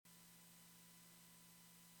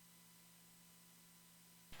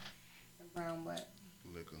Around what?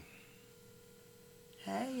 Liquor.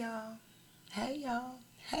 Hey y'all. Hey y'all.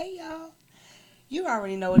 Hey y'all. You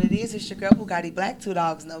already know what it is. It's your girl Bugatti Blaqq, 2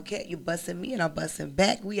 dogs, no cat. You busting me and I'm busting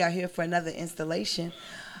back. We are here for another installation.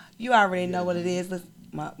 You already know what it is. Let's,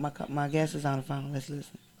 my guest is on the phone. Let's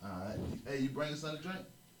listen. All right. Hey, you bringing something to drink?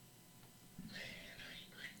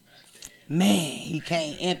 Man, he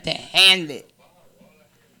came empty-handed.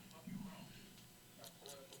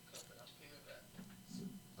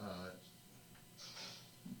 All right.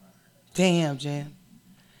 Damn, Jimmy.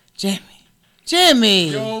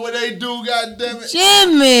 Yo, what they do, goddammit?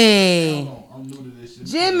 Jimmy. Hold on, I'm new to this shit.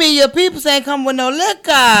 Jimmy, your people ain't come with no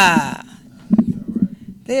liquor. Nah,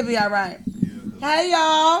 They'll be all right. yeah, Hey,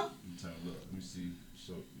 y'all. let me turn look. Let me see.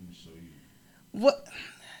 Let me show you. What?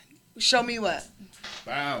 Show me what?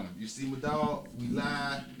 Bam. You see my dog? We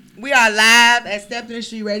live. We are live at Step in the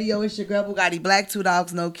Street Radio. It's your girl Bugatti Blaqq, 2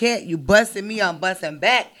 dogs, no cat. You busting me, I'm busting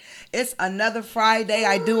back. It's another Friday.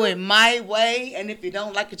 I do it my way. And if you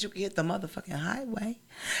don't like it, you can hit the motherfucking highway.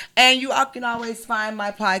 And you all can always find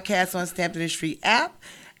my podcast on Step in the Street app,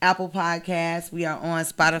 Apple Podcasts. We are on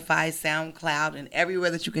Spotify, SoundCloud, and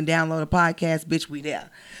everywhere that you can download a podcast, bitch, we there.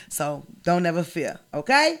 So don't ever fear,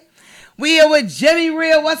 okay? We here with Jimmy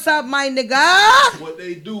Real. What's up, my nigga? What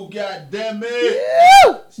they do, goddammit?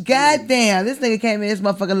 Woo! Goddamn, this nigga came in, this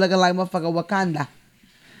motherfucker looking like motherfucker Wakanda.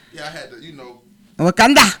 Yeah, I had to,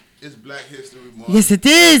 Wakanda. it's Black History Month. Yes, it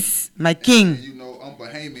is, my king. And, I'm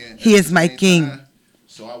Bahamian. He at is the my same king. time,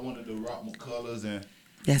 so I wanted to rock my colors, and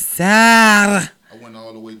Yes, sir. I went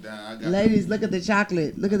all the way down. I got Ladies, look at the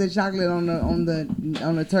chocolate. Look at the chocolate on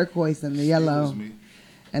the turquoise and the yellow Excuse me.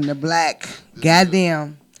 and the black. This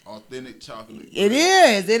Goddamn. Authentic chocolate. It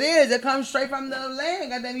is. It is. It comes straight from the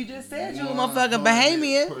land. Goddamn, you just said you a motherfucking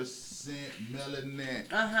Bahamian. 100% melanin.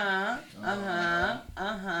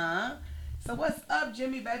 So what's up,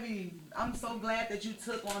 Jimmy, baby? I'm so glad that you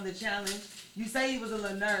took on the challenge. You say you was a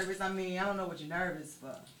little nervous. I mean, I don't know what you're nervous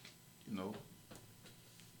for. No,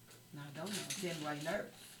 No, I don't know. Tell me why you're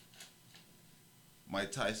nervous.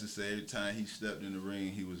 Mike Tyson said every time he stepped in the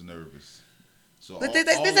ring, he was nervous. So But this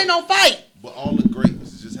ain't no fight. But all the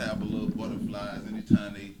greats just have a little butterflies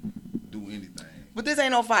anytime they do anything. But this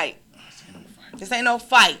ain't no fight. This ain't no fight. This ain't no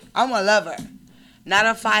fight. I'm a lover, not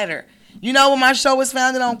a fighter. You know when my show was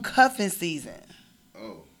founded on cuffing season.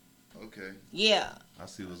 Oh, okay. Yeah. I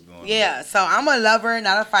see what's going on. Yeah. So I'm a lover,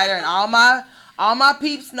 not a fighter, and all my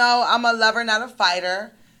peeps know I'm a lover, not a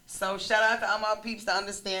fighter. So shout out to all my peeps to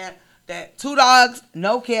understand that 2 Dogs,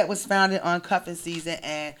 No Cat was founded on cuffing season,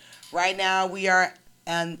 and right now we are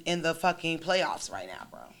in the fucking playoffs right now,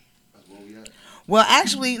 bro. That's where we at. Well,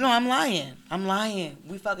 actually, no, I'm lying.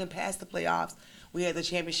 We fucking passed the playoffs. We had the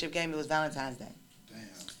championship game. It was Valentine's Day. Damn.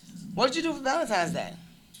 What did you do for Valentine's Day?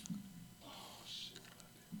 Oh, shit.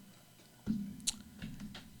 I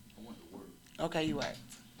went to work. Okay, you worked.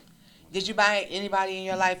 Did you buy anybody in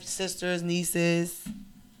your life, sisters, nieces,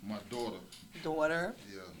 My daughter. daughter?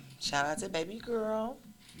 Yeah. Shout out to baby girl.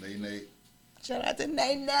 Nene. Shout out to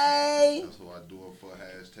Nay. That's what I do it for.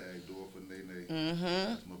 Hashtag do it for Nene. Mm-hmm.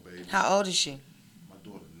 That's my baby. How old is she? My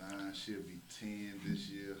daughter 9. She'll be 10 this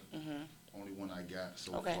year. Mm-hmm. Only one I got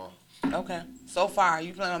so Okay. far. Okay. So far,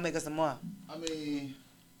 you plan on making some more? I mean,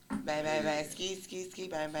 Bang, bang, bang, ski,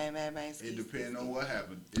 bang, bang, bang, bang, ski. it depends on what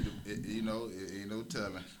happened. It ain't no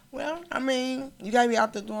telling. Well, I mean, you gotta be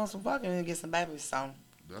out there doing some fucking and get some babies, so.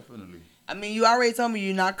 Definitely. I mean, you already told me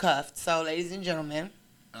you're not cuffed, so ladies and gentlemen,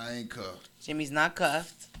 I ain't cuffed. Jimmy's not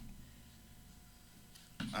cuffed.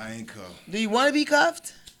 I ain't cuffed. Do you want to be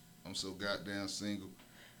cuffed? I'm so goddamn single.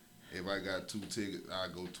 If I got 2 tickets, I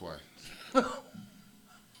go twice.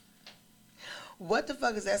 What the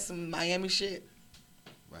fuck is that, some Miami shit?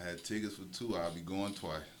 If I had tickets for 2, I'll be going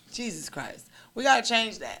twice. Jesus Christ. We gotta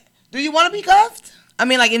change that. Do you want to be cuffed? I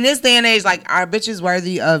mean, like, in this day and age, like, are bitches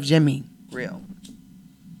worthy of Jimmy Real?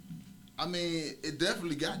 I mean, it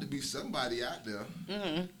definitely got to be somebody out there.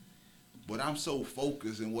 Mm-hmm. But I'm so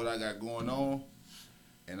focused in what I got going on,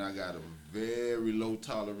 and I got a very low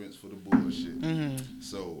tolerance for the bullshit. Mm-hmm.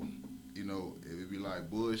 So, if it be like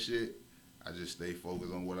bullshit, I just stay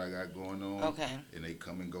focused on what I got going on. Okay. And they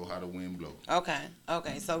come and go how the wind blow.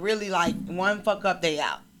 Okay. So really, like, one fuck up, they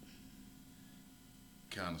out.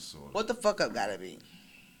 Kind of, sort of. What the fuck up gotta be?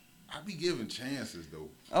 I be giving chances, though.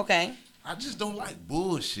 Okay. I just don't like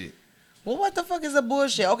bullshit. Well, what the fuck is a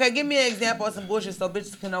bullshit? Okay, give me an example of some bullshit so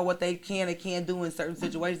bitches can know what they can and can't do in certain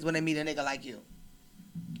situations when they meet a nigga like you.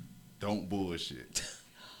 Don't bullshit.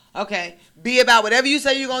 Okay. Be about whatever you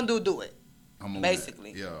say you're gonna do it. I'm on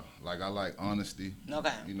Basically. that. Yeah. Like, I like honesty. Okay.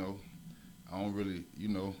 I don't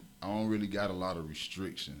really got a lot of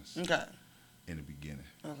restrictions Okay. in the beginning.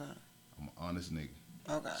 Okay. I'm an honest nigga.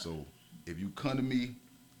 Okay. So if you come to me,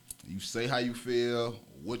 you say how you feel,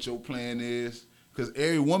 what your plan is, because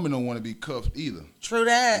every woman don't want to be cuffed either. True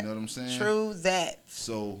that. You know what I'm saying? True that.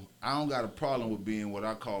 So I don't got a problem with being what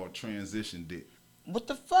I call transition dick. What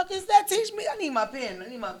the fuck is that? Teach me. I need my pen.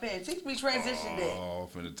 Teach me transition dick. Oh,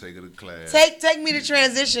 I'm finna take her to class. Take me to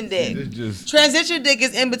transition dick. Transition dick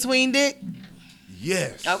is in between dick?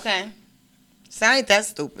 Yes. Okay. So I ain't that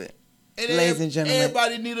stupid. Ladies and gentlemen.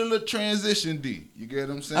 Everybody need a little transition dick. You get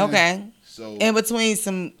what I'm saying? Okay. So in between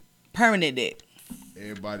some permanent dick.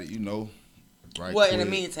 Everybody, right? What in the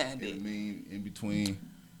meantime dick? In between,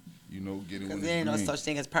 getting with because there ain't no such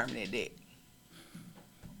thing as permanent dick.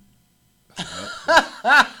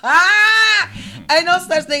 Ain't no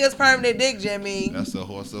such thing as permanent dick, Jimmy. That's a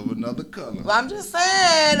horse of another color. Well, I'm just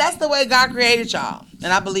saying, that's the way God created y'all.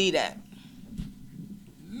 And I believe that.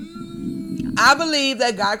 I believe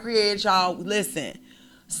that God created y'all. Listen,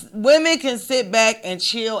 women can sit back and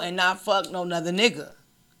chill and not fuck no another nigga.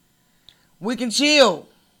 We can chill.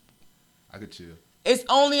 I could chill. It's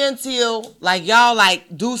only until y'all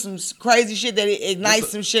do some crazy shit that it ignites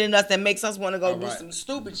some shit in us that makes us want to go do some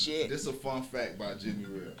stupid shit. This is a fun fact by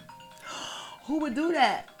GEMHEREAL. Who would do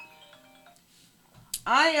that?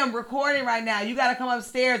 I am recording right now. You got to come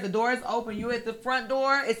upstairs. The door is open. You at the front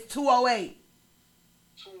door. It's 208.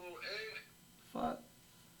 208? Fuck.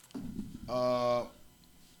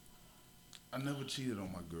 I never cheated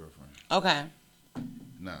on my girlfriend. Okay.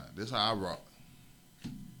 Nah, this is how I rock.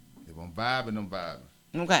 If I'm vibing, I'm vibing.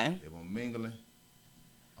 Okay. If I'm mingling,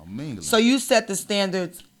 I'm mingling. So you set the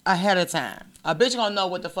standards ahead of time. A bitch gonna know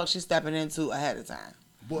what the fuck she's stepping into ahead of time.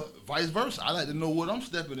 But vice versa, I like to know what I'm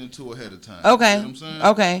stepping into ahead of time. Okay. You know what I'm saying?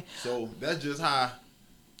 Okay. So that's just how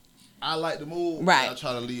I like to move. Right. I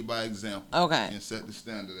try to lead by example. Okay. And set the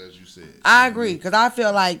standard, as you said. I agree, because I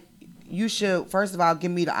feel like you should, first of all,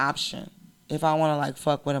 give me the option if I want to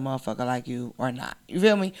fuck with a motherfucker like you or not. You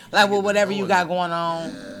feel me? With whatever you got going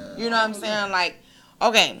on. Yeah. You know what I'm saying?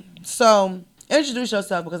 Okay, so introduce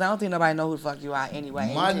yourself, because I don't think nobody know who the fuck you are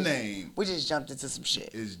anyway. My name. We just jumped into some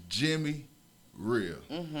shit. Is GEMHEREAL.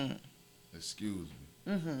 Mm-hmm. Excuse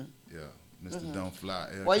me. Mm-hmm. Yeah. Mr. Don't Fly.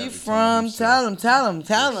 Where you from? Tell him. Yes,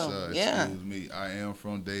 yeah. Excuse me. I am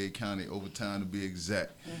from Dade County, Overtown to be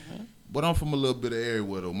exact. Mm-hmm. But I'm from a little bit of area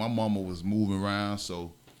though. My mama was moving around,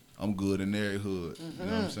 so I'm good in every hood. Mm-hmm. You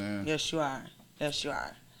know what I'm saying? Yes, you are. Yes, you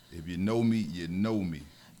are. If you know me, you know me.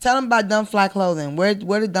 Tell them about Don't Fly clothing. Where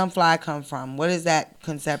did Don't Fly come from? What is that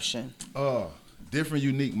conception? Different,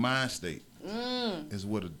 unique mind state. Is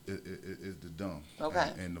what is the dumb. Okay.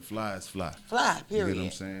 And the fly is fly. Fly, period. You get what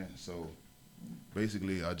I'm saying? So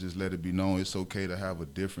basically, I just let it be known it's okay to have a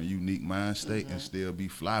different, unique mind state and still be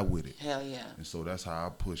fly with it. Hell yeah. And so that's how I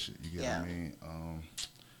push it. You get what I mean?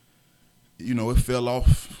 It fell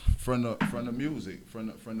off from the music, from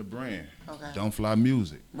the brand. Okay. Don't Fly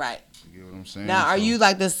Music. Right. You get what I'm saying? Now, are you the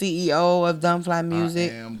CEO of Don't Fly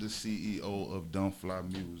Music? I am the CEO of Don't Fly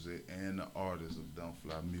Music and the artist of Don't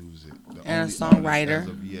Fly Music. And a songwriter.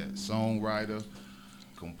 Songwriter,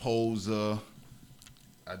 composer.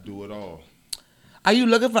 I do it all. Are you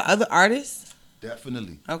looking for other artists?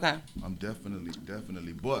 Definitely. Okay. I'm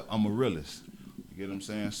definitely. But I'm a realist. You get what I'm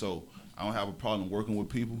saying? So I don't have a problem working with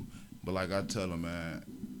people. But like I tell them, man,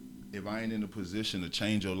 if I ain't in a position to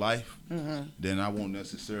change your life, then I won't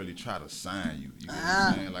necessarily try to sign you. You get what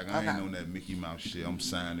I'm saying? I ain't on that Mickey Mouse shit. I'm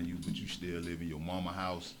signing you, but you still live in your mama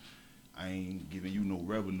house. I ain't giving you no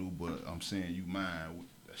revenue, but I'm saying you mine.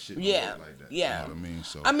 That shit don't work like that. Yeah. You know what I mean?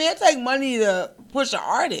 So it take money to push an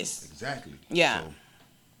artist. Exactly. Yeah. So,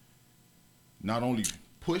 not only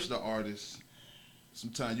push the artist,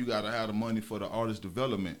 sometimes you gotta have the money for the artist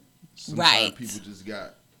development. Sometimes people just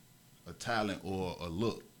got a talent or a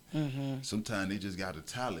look. Sometimes they just got a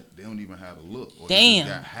talent. They don't even have a look. Or they just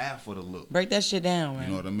got half of the look. Break that shit down, man. You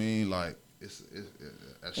know what I mean?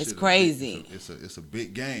 It's crazy. It's a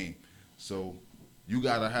big game. So you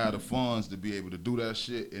gotta have the funds to be able to do that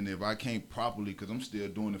shit. And if I can't properly, because I'm still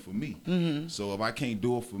doing it for me. So if I can't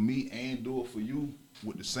do it for me and do it for you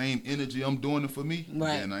with the same energy I'm doing it for me,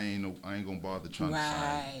 then I ain't gonna bother trying to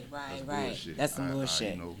sign. Right. That's some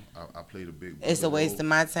bullshit. I played a big. It's a waste of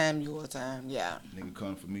my time, your time. Yeah. Nigga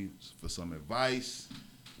come for me for some advice,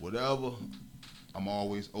 whatever. I'm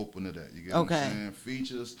always open to that. You get what I'm saying?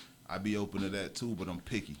 Features, I be open to that too, but I'm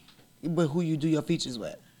picky. But who you do your features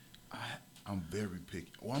with? I'm very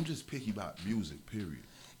picky. Well, I'm just picky about music, period.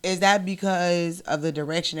 Is that because of the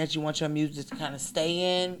direction that you want your music to kind of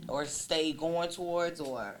stay in or stay going towards,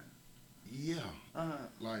 or? Yeah.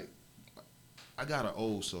 I got an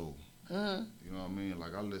old soul. You know what I mean?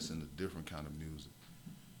 I listen to different kind of music.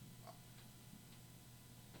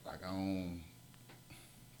 Like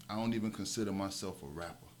I don't even consider myself a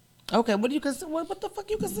rapper. Okay, what do you consider? What the fuck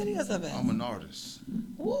you consider yourself as? I'm an artist.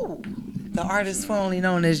 Woo. The artist formerly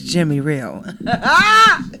known as Jimmy Real.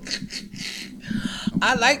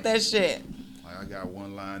 I like that shit. Like I got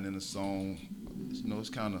one line in the song. You know, it's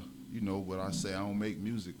kind of, you know, what I say. I don't make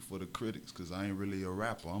music for the critics because I ain't really a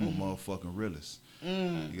rapper. I'm a motherfucking realist.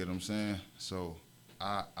 You get what I'm saying? So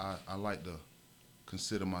I like to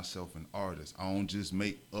consider myself an artist. I don't just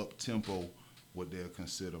make up tempo what they'll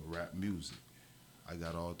consider rap music. I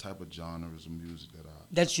got all type of genres of music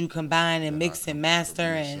that you combine and mix and master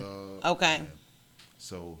and okay. And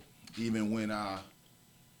so even when I'm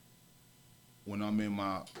in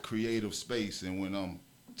my creative space and when I'm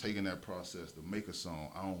taking that process to make a song,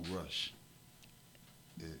 I don't rush.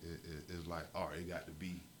 It's like, all right, it got to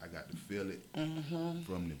be, I got to feel it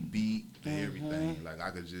from the beat to everything. Like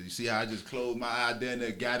I could just, you see how I just closed my eye there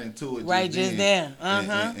and got into it just there.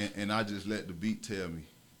 And I just let the beat tell me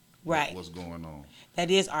what's going on. That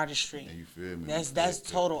is artistry. And you feel me? That's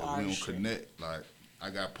total artistry. We don't connect. Like I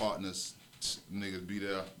got partners, niggas be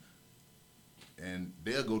there, and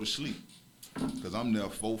they'll go to sleep because I'm there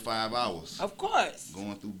 4-5 hours. Of course.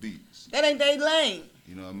 Going through beats. That ain't they lane.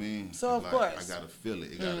 You know what I mean? So of course. I gotta feel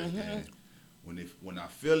it. And when I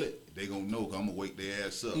feel it, they gonna know. 'Cause I'm gonna wake their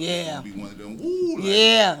ass up. Yeah. I'm gonna be one of them. Woo. Like,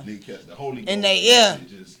 nigga catch the Holy Ghost in their ear.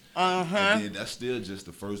 And then that's still just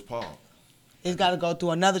the first part. It's got to go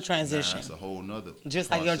through another transition. That's a whole nother just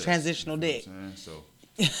process, like your transitional dick. So.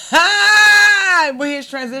 But his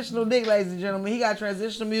transitional dick, ladies and gentlemen. He got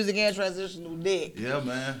transitional music and transitional dick. Yeah,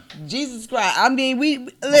 man. Jesus Christ. I mean, we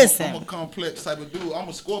listen. I'm a complex type of dude. I'm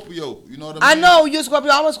a Scorpio. You know what I mean? I know you're a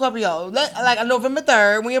Scorpio. I'm a Scorpio. Like November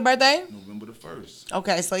 3rd. When your birthday? November the 1st.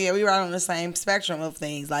 Okay, so yeah, we right on the same spectrum of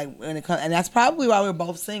things. Like when it comes, and that's probably why we're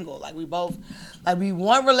both single. Like we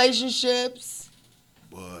want relationships.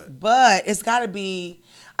 But it's got to be,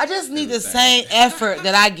 I just need the same effort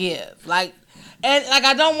that I give. Like, and like,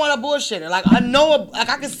 I don't want a bullshitter. Like, I know, like,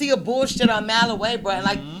 I can see a bullshitter a mile away, bro. And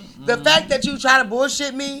like, the fact that you try to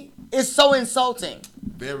bullshit me is so insulting.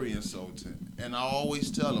 Very insulting. And I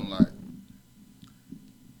always tell them, like,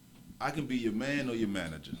 I can be your man or your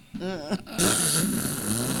manager. You know what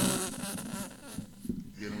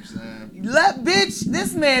I'm saying? Bitch,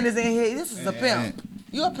 this man is in here. This is a pimp.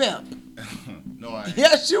 You a pimp. No, I ain't.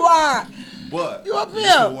 Yes, you are. But you a pimp.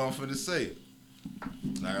 This is what I'm finna say.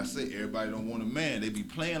 Like I say, everybody don't want a man. They be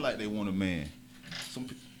playing like they want a man.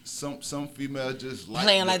 Some females just like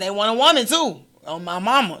playing like they want a woman too. Oh my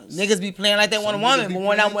mama, niggas be playing like they want a woman, but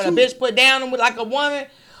when a bitch put down them with like a woman,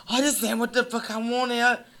 oh this ain't what the fuck I want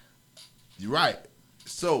here. You're right.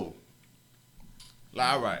 So,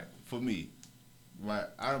 like, all right, for me, right,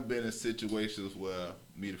 I've been in situations where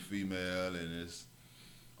meet a female and it's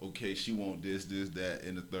okay, she want this, that,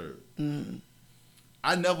 and the third.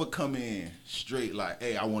 I never come in straight like,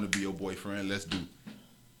 hey, I want to be your boyfriend. Let's do.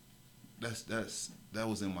 That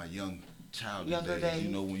was in my childish days. You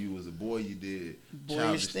know, when you was a boy, you did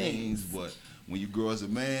childish things. But when you grow as a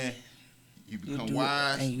man, you become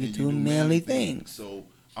wise and you do manly things. So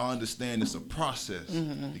I understand it's a process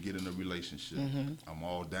to get in a relationship. I'm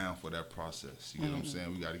all down for that process. You get what I'm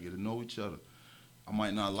saying? We got to get to know each other. I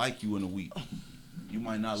might not like you in a week. You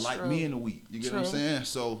might not like me in a week. You get what I'm saying?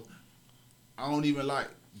 So I don't even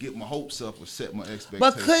get my hopes up or set my expectations.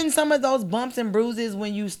 But couldn't some of those bumps and bruises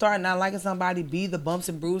when you start not liking somebody be the bumps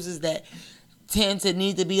and bruises that tend to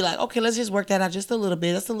need to be like, okay, let's just work that out just a little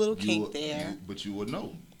bit. That's a little kink there. But you would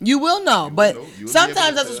know. You will know. But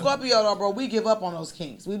sometimes as a Scorpio, though, bro, we give up on those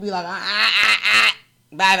kinks. We be like,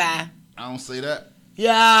 bye-bye. I don't say that.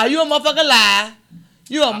 Yeah, you a motherfucking lie.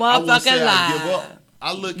 You a motherfucking lie. I give up.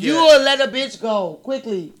 You will let a bitch go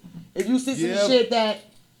quickly if you see some shit that.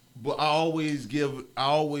 But I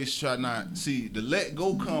always try not see the let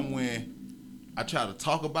go come when I try to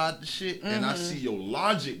talk about the shit and I see your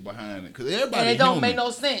logic behind it, cause everybody. And it don't make no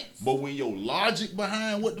sense. But when your logic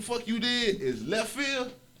behind what the fuck you did is left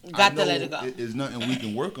field, got to let it go. It's nothing we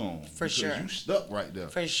can work on. For sure. You stuck right there.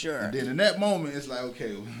 For sure. And then in that moment, it's like,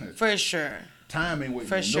 okay. For sure. Time ain't waiting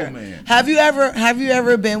for no man. Have you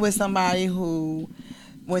ever been with somebody who,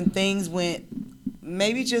 when things went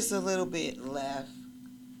maybe just a little bit left,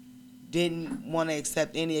 didn't want to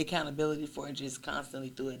accept any accountability for it, just constantly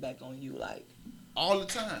threw it back on you, like all the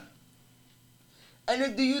time?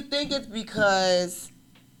 And do you think it's because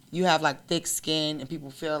you have like thick skin and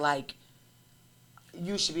people feel like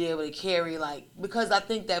you should be able to carry because I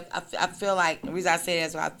think that I feel like the reason I say that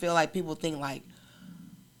is I feel like people think like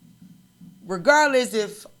regardless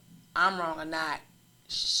if I'm wrong or not,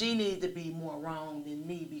 she needs to be more wrong than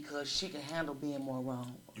me because she can handle being more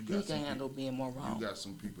wrong. He can handle being more wrong. You got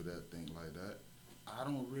some people that think like that. I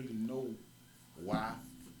don't really know why.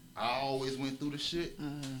 I always went through the shit.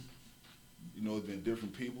 Mm-hmm. You know, it's been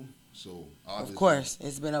different people. So of course,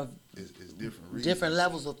 it's been it's different reasons. Different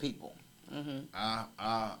levels of people. Mm-hmm.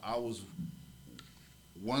 I was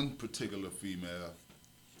one particular female.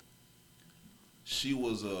 She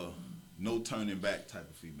was a no turning back type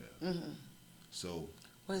of female. Mm-hmm. So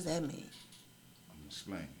what does that mean? I'm gonna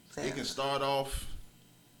explain. It can start off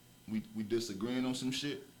we disagreeing on some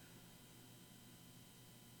shit.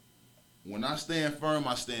 When I stand firm,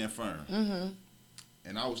 I stand firm. Mm-hmm.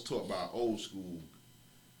 And I was taught by old school.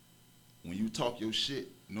 When you talk your shit,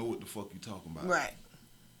 know what the fuck you talking about. Right.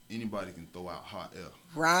 Anybody can throw out hot air.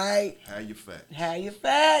 Right. Have your facts. Have your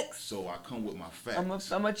facts. So I come with my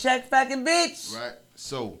facts. I'm a check fucking bitch. Right.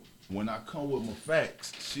 So when I come with my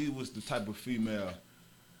facts, she was the type of female.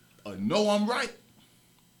 Know I'm right,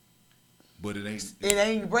 but it ain't. It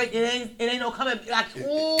ain't no coming like. It's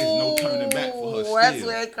no turning back for her. Still. That's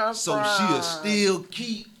where it comes from. So she'll still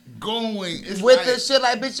keep going. It's with like, the shit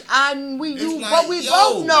like, bitch, we like,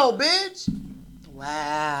 both know, bitch.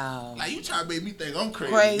 Wow. Like you trying to make me think I'm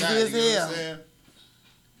crazy. Crazy guy, as you know hell. what I'm saying?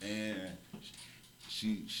 And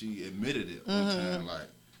she admitted it one time. Like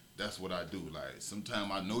that's what I do. Like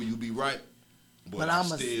sometimes I know you be right, but I'm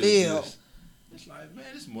still. It's like, man,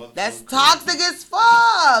 this motherfucker. That's toxic as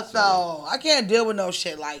fuck, though. I can't deal with no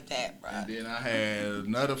shit like that, bro. And then I had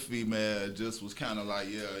another female just was kind of like,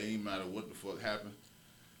 yeah, it ain't matter what the fuck happened.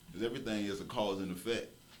 Because everything is a cause and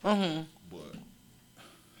effect. Mm-hmm. But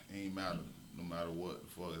it ain't matter. No matter what the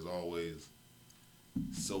fuck, it's always,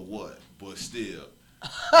 so what? But still.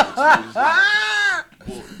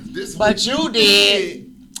 But you did.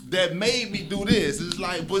 That made me do this. It's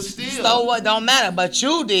like, but still. So what? Don't matter. But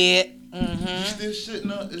you did. Mm-hmm. You still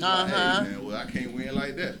shitting up. It's like, hey, man, well, I can't win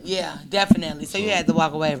like that. Yeah, definitely. So you had to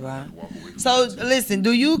walk away, bro. So listen,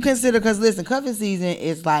 do you consider? Because listen, cuffing season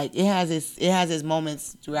is like it has its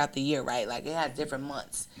moments throughout the year, right? Like it has different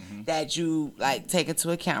months that you like take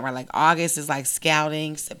into account, right? Like August is like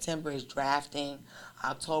scouting, September is drafting,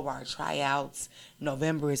 October are tryouts,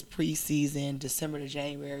 November is preseason, December to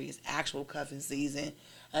January is actual cuffing season,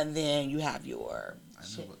 and then you have your.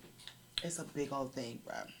 It's a big old thing,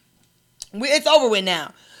 bro. It's over with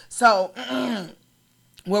now. So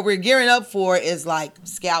what we're gearing up for is like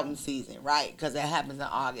scouting season, right? Because that happens in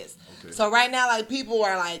August. Okay. So right now, like people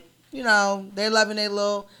are like, you know, they're loving their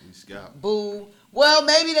little boo. Well,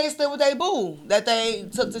 maybe they still with their boo that they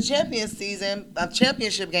took to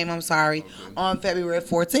championship game. On February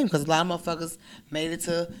 14th because a lot of motherfuckers made it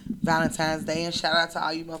to Valentine's Day, and shout out to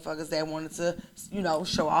all you motherfuckers that wanted to, you know,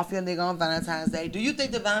 show off your nigga on Valentine's Day. Do you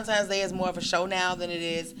think that Valentine's Day is more of a show now than it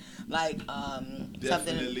is like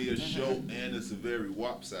definitely a show, and it's a very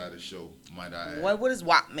WAP-sided show, might I add. What does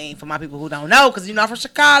WAP mean for my people who don't know? Because you know I'm from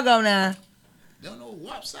Chicago now. They don't know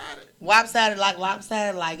WAP-sided. WAP-sided like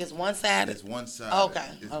lopsided, like it's one-sided. It's one-sided. Okay.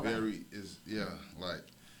 It's very,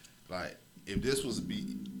 like if this would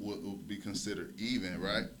be considered even,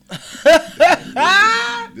 right?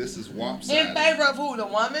 this is WAP-sided. In favor of who? The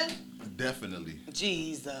woman? Definitely.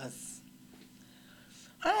 Jesus.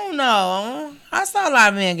 I don't know. I saw a lot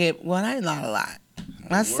of men get, well, I ain't not a lot.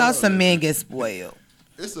 I saw some men get spoiled.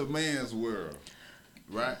 It's a man's world,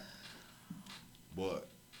 right? But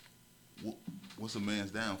what's a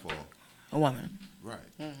man's downfall? A woman. Right.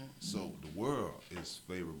 Mm-hmm. So the world is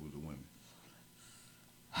favorable to women.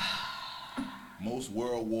 Most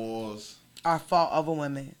world wars are fault of a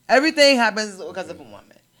woman. Everything happens because of a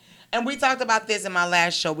woman. And we talked about this in my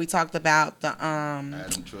last show. We talked about the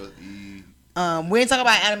Adam, trust, Eve. We didn't talk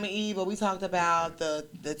about Adam and Eve, but we talked about the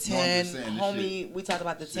 10 homie. We talked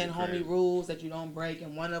about the 10 homie rules that you don't break,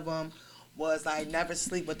 and one of them was like never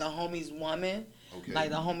sleep with the homie's woman. Okay. Like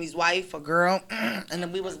the homie's wife or girl, and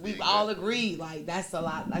then we all agreed like that's a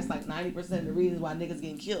lot. That's like 90% of the reasons why niggas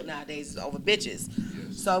getting killed nowadays is over bitches.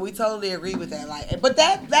 Yes. So we totally agree with that. Like, but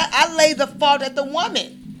that I lay the fault at the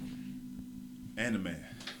woman and the man,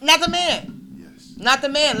 not the man. Yes, not the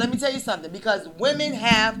man. Let me tell you something, because women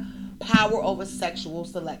have power over sexual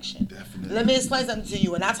selection. Definitely. Let me explain something to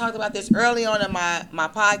you. And I talked about this early on in my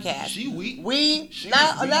podcast. She weak. She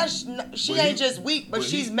ain't just weak, but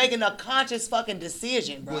she's making a conscious fucking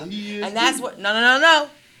decision, bro. And that's what. No.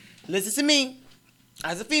 Listen to me.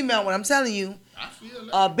 As a female, what I'm telling you, I feel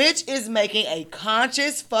a bitch is making a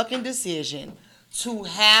conscious fucking decision to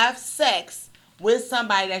have sex with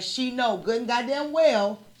somebody that she know good and goddamn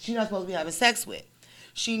well she's not supposed to be having sex with.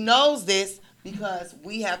 She knows this. Because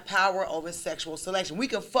we have power over sexual selection. We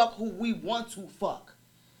can fuck who we want to fuck.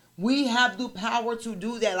 We have the power to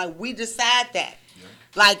do that. Like, we decide that. Yeah.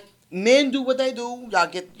 Like, men do what they do.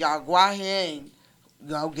 Y'all go out here and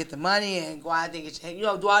get the money and go out there and get do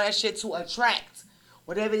all that shit to attract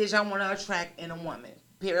whatever it is y'all want to attract in a woman.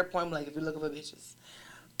 Period, point blank, if you're looking for bitches.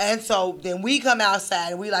 And so then we come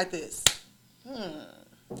outside and we like this.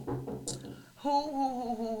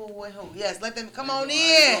 Who? Yes, let them come on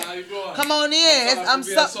in. Come on in. I'm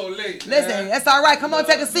so late. Listen, that's all right. Come on,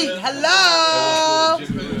 take a seat. Hello.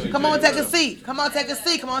 Come on, take a seat. Come on, take a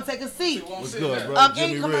seat. Come on, take a seat. What's good, bro?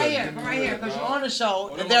 Come right here. Come right here, because you're on the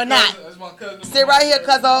show and they're not. Sit right here,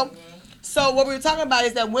 cuzzo. So what we were talking about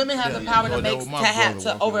is that women have the power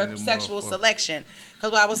to over sexual selection.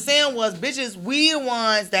 Because what I was saying was, bitches, we the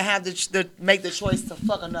ones that have to make the choice to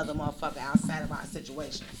fuck another motherfucker outside of our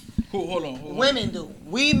situation. Hold on. Women do.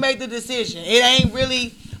 We make the decision. It ain't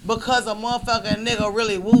really because a motherfucking nigga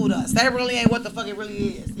really wooed us. That really ain't what the fuck it really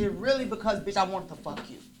is. It really because, bitch, I wanted to fuck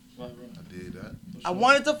you. I did that. I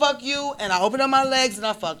wanted to fuck you, and I opened up my legs, and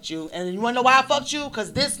I fucked you. And you want to know why I fucked you?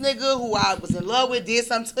 Because this nigga who I was in love with did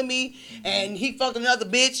something to me, and he fucked another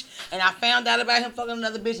bitch, and I found out about him fucking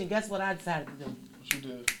another bitch, and guess what I decided to do? What you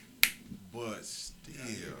did? But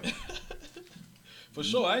still. For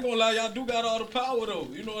sure. I ain't gonna lie, y'all do got all the power, though.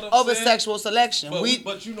 You know what I'm over saying? Over sexual selection.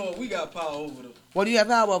 But you know what we got power over, though. What do you have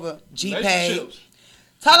power over? GEPAID.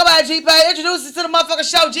 Talk about GEPAID. Introduce us to the motherfucking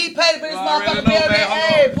show. GEPAID for this motherfucking building.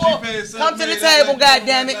 Hey, come to the table,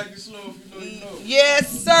 goddammit.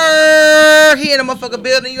 Yes, sir. He in the motherfucking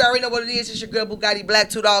building. You already know what it is. It's your girl Bugatti Blaqq,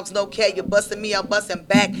 2 dogs, no cat. You're busting me, I'm busting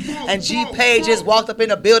back. And GEPAID just walked up in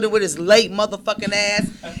the building with his late motherfucking ass.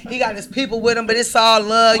 He got his people with him, but it's all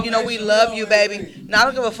love. You know we love you, baby. Nah, I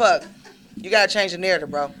don't give a fuck. You gotta change the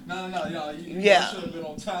narrative, bro. No, y'all. You should have been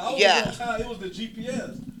on time. I was on time. It was the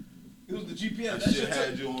GPS. That shit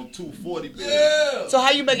had you on 240. Yeah. So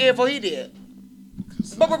how you make it before he did?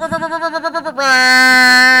 I'm gonna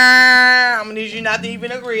need you not to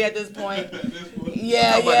even agree at this point.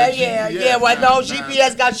 Yeah. Well, no,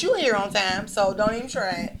 GPS got you here on time, so don't even try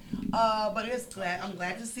it. But I'm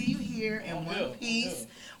glad to see you here in one piece.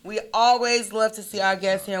 We always love to see our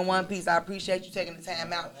guests here in one piece. I appreciate you taking the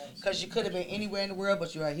time out because you could have been anywhere in the world,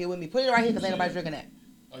 but you are here with me. Put it right here because ain't nobody drinking that.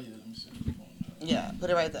 Oh yeah, let me see. Yeah, put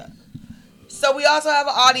it right there. So we also have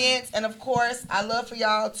an audience, and of course, I love for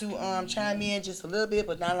y'all to chime in just a little bit,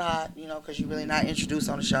 but not a lot, because you're really not introduced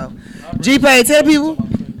on the show. GEPAID, tell people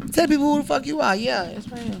who the fuck you are. Yeah, it's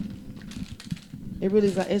right here. It really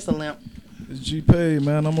is. It's a limp. It's GEPAID,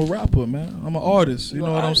 man. I'm a rapper, man. I'm an artist. You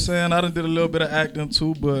know what I'm saying? I done did a little bit of acting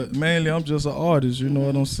too, but mainly I'm just an artist. You know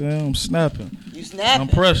what I'm saying? I'm snapping. You snapping? I'm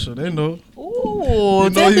pressure. They know. Ooh,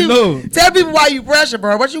 tell people why you pressure,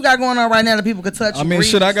 bro. What you got going on right now that people could touch you? I mean,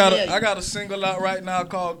 shit, I got a single out right now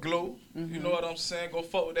called Glow. Mm-hmm. You know what I'm saying? Go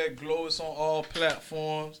fuck with that Glow. It's on all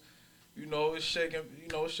platforms. It's shaking.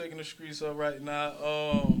 It's shaking the streets up right now.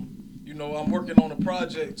 I'm working on a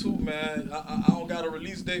project too, man. I don't got a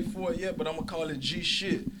release date for it yet, but I'm gonna call it G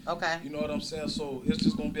shit. Okay. You know what I'm saying? So it's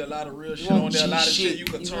just gonna be a lot of real shit on there, a lot of shit you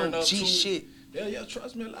can turn up to. G shit. Yeah,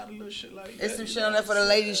 trust me, a lot of little shit like that. It's some shit on there for the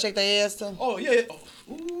ladies to shake their ass to. Oh, yeah.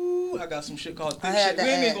 Ooh, I got some shit called thick shit. We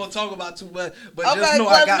ain't even gonna talk about too much, but okay, just know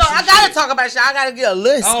I got some I gotta talk about shit. I gotta get a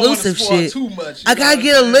little exclusive shit. Too much. I gotta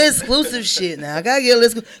get a little exclusive shit now. I gotta get a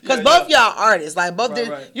little because both y'all artists, like both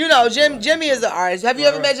Jimmy is an artist. Have you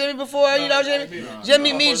ever met Jimmy before? Jimmy?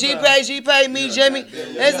 Jimmy, me, GEPAID, me, Jimmy.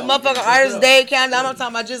 There's a motherfucking artist Dave Countdown. I'm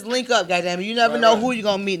talking about just link up, goddamn. You never know who you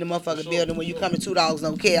gonna meet in the motherfucking building when you come to 2 Dogs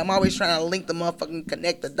No Care. I'm always trying to link the motherfucking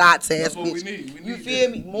connect the dots ass bitch. We need you feel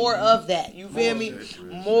me? More of that. You feel me?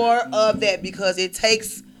 More of that because it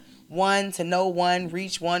takes one to know one,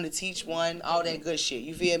 reach one, to teach one, all that good shit.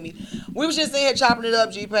 You feel me? We was just in here chopping it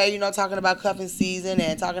up, GEPAID, talking about cuffing season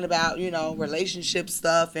and talking about, relationship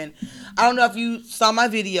stuff. And I don't know if you saw my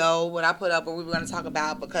video, what I put up, what we were going to talk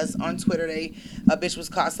about, because on Twitter, a bitch was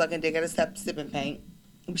caught sucking dick at a sipping paint.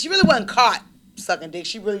 She really wasn't caught sucking dick.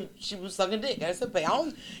 She was sucking dick. That's a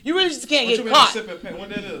paint. You really just can't get caught. Sipping paint? What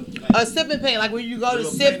that is? A sipping paint, like when you go to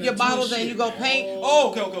sip your bottles and you go paint.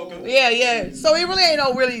 Oh, okay. Yeah. So it really ain't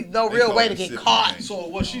no real way to get caught. Paint. So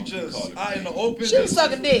was she just out in the open? She was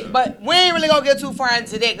sucking dick, but we ain't really gonna get too far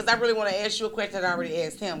into that because I really want to ask you a question that I already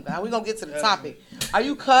asked him. We gonna get to the topic. Are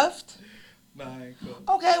you cuffed? Nah, I ain't cuffed.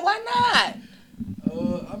 Okay, why not? I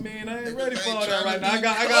ain't ready for all that right now. I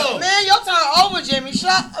got. Man, your turn over, Jimmy.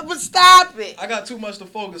 Stop it. I got too much to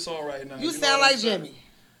focus on right now. You sound like Jimmy.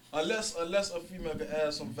 Unless a female can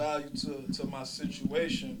add some value to my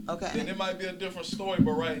situation, okay, then it might be a different story.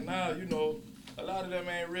 But right now, a lot of them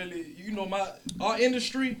ain't really. Our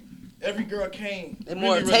industry. Every girl can't. They're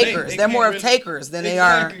more really takers. They're more of takers than they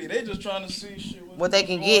are. Exactly. They just trying to see shit. what they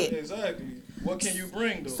can get. Exactly. What can you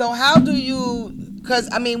bring though? So how do you? Cause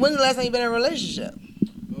I mean, when's the last time you been in a relationship?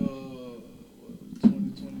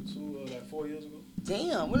 2022, like 4 years ago.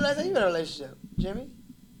 Damn, when the last time you been in a relationship, Jimmy?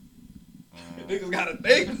 Niggas gotta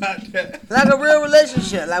think about that. Like a real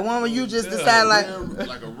relationship, like one where you just decide like a real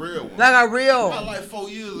one. like a real. About like 4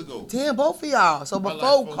 years ago. Damn, both of y'all. So About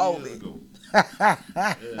before like 4 years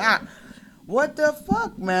COVID. ago. What the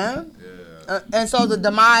fuck, man? Yeah. And so the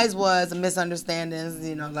demise was misunderstandings,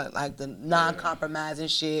 you know, like the non-compromising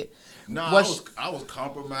shit. No, I was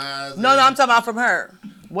compromised. No, I'm talking about from her.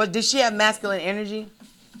 What did she have masculine energy?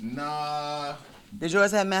 Nah. Did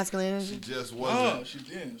yours have masculine energy? She just wasn't. Oh, she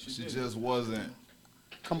did. She just wasn't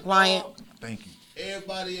Compliant. Thank you.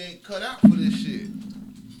 Everybody ain't cut out for this shit.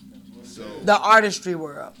 So The artistry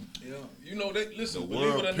world. Yeah. You know, they listen, The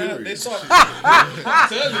believe world, it or not, period. they start. I'm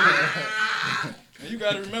telling you. And you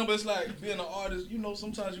gotta remember, it's like being an artist. You know,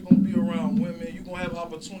 sometimes you're gonna be around women. You're gonna have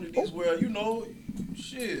opportunities where, you know,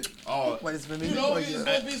 shit. oh, What is for me? You know, it's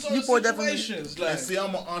gonna be You poured that certain for me? situations. and Like, see, I'm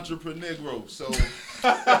an entrepreneur, so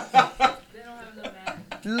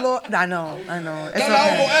Lord, I know. It's I was okay.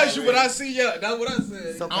 gonna ask you, but I see, yeah, that's what I said.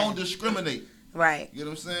 It's okay. I don't discriminate. Right. You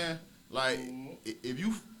know what I'm saying? Like, if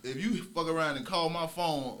you fuck around and call my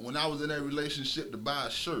phone when I was in that relationship to buy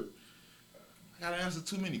a shirt, I gotta answer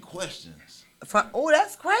too many questions. Oh,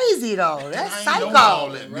 that's crazy though. That's I ain't know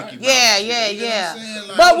all psycho. that Mickey Mouse Yeah, shit. yeah, You know what I'm yeah. saying?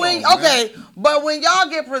 Like, But hold when on, but when y'all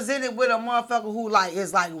get presented with a motherfucker who like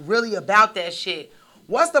is like really about that shit,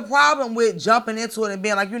 what's the problem with jumping into it and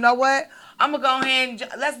being like, you know what? I'm gonna go ahead and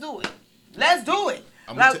let's do it. Let's do it.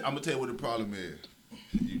 I'm Like, gonna tell you what the problem is.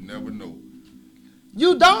 You never know.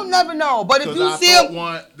 you don't never know, but if Because you I see thought him,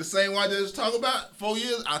 one, the same one I just talked about, 4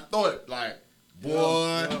 years, I thought like,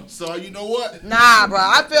 boy, so you know what? nah, bro.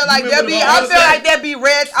 I feel like there be, I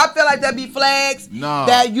feel like there be flags Nah.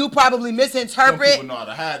 that you probably Some misinterpret. people know how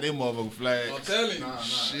to hide them motherfucking flags. I'm telling you.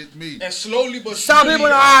 Shit me. And slowly but Some surely, people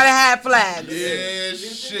know how to have flags. Yeah,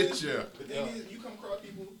 shit yeah. The thing is, you come across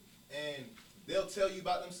people and they'll tell you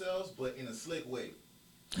about themselves, but in a slick way.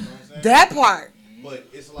 You know what I'm saying? That part. But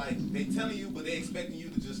it's like they telling you, but they expecting you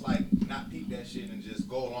to just like not peep that shit and just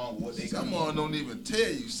go along with what they got. Someone don't even tell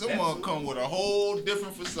you. Someone come with a whole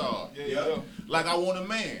different facade. Yeah. Like I want a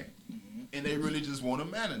man, and they really just want a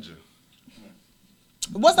manager.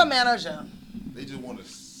 What's a manager? They just want to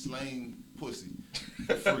slang pussy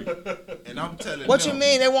for free. And I'm telling What them, you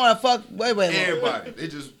mean? They want to fuck? Wait. everybody. They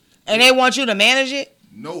just And they want you to manage it?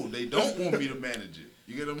 no. They don't want me to manage it.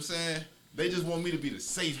 You get what I'm saying? They just want me to be the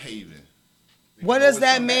safe haven. What does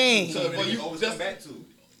that mean? So But you you always just- come back to.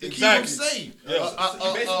 Exactly. Keep them safe. Yeah.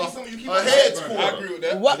 So basically something you keep a on head back burner. squirrel. I agree with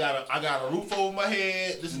that. What? I got a roof over my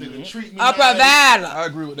head. This nigga treat me A nice. provider. I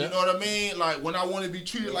agree with You that. know what I mean? Like when I want to be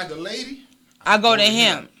treated like a lady, I go to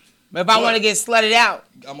him. But if I want to get slutted out,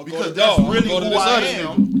 I'm gonna go because to that's dog. really I'm gonna who go to this I other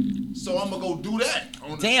nigga. am. So I'm gonna go do that.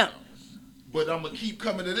 On the damn. But I'm gonna keep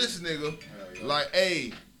coming to this nigga, like,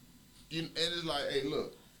 hey, and it's like, hey,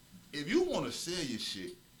 look, if you want to sell your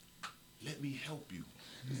shit, let me help you.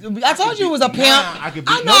 I told you it was a pimp. Nah, I could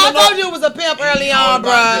be- I know. no, no, I no. told you it was a pimp early Ain't all on,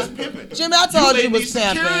 about just bro. pimping. Jimmy, I told you lay it me was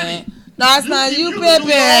security. pimping. No, it's not. You can do your own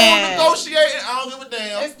pimping. negotiating. I don't give a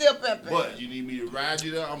damn. It's still pimping. But you need me to ride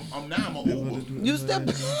you there. I'm an Uber. You still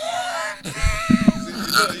pimping.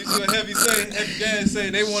 You see what Heavy Gang say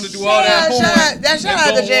they want to do all that porn. Shout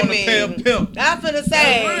out to and don't wanna Jimmy. pay a pimp. I'm finna That's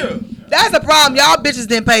say. real. That's the problem. Y'all bitches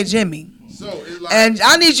didn't pay Jimmy. So it's like, And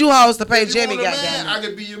I need you hoes to pay if you Jimmy, want a man, goddamn I it.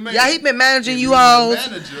 could be your man. Yeah, he been managing If you you hoes.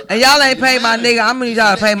 the manager, And y'all I ain't can be paid my your nigga. I'm gonna need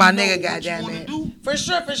y'all to Just pay let my me know nigga, what you goddamn wanna it. do. For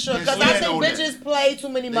sure. And Because I stand think on bitches play too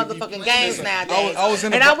many They be motherfucking playing. games nowadays. I was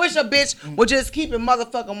in the and I wish a bitch would just keep it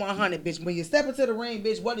motherfucking 100, bitch. When you step into the ring,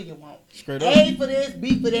 bitch, what do you want? Straight up. A for this,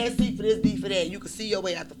 B for that, C for this, D for that. You can see your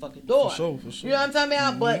way out the fucking door. For sure. You know what I'm talking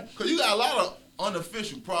about? But, Cause you got a lot of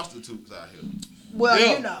unofficial prostitutes out here. well,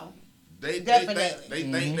 Yeah. you know. They Definitely.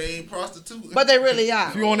 think they ain't prostitutes. But they really are.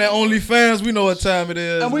 If you on that OnlyFans, we know what time it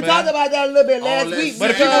is. And we man. talked about that a little bit All last that week.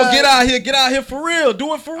 But if sex. you gonna get out here for real.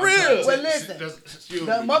 Do it for I'm real. trying to Well, say- listen. excuse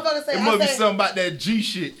The me. motherfucker say, It I must be say- something about that G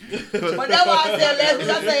shit. But that's why I said last week,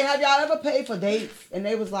 I say, have y'all ever paid for dates? And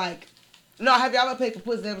they was like, no, have y'all ever paid for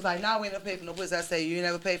pussy? They was like, no, we ain't never paid for no pussy. I say, you ain't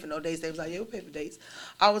never paid for no dates. They was like, yeah, we paid for dates.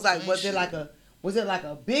 I was like, was it like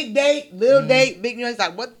a big date, little date, big? You know, he's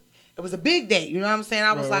like, what? It was a big date. You know what I'm saying?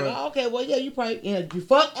 I was Right, like, right. oh, okay, well, yeah, you probably, you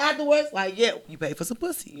fuck afterwards? Like, yeah, you paid for some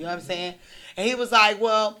pussy. You know what I'm saying? And he was like,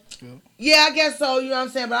 well, yeah, I guess so. You know what I'm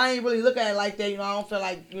saying? But I ain't really look at it like that. You know, I don't feel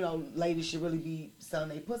like, ladies should really be selling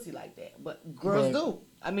their pussy like that. But girls Right. do.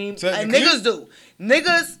 I mean, and Technically. niggas do.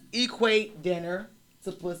 Niggas equate dinner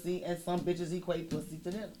to pussy, and some bitches equate pussy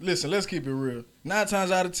to them. Listen, let's keep it real. 9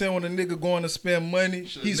 times out of 10, when a nigga going to spend money,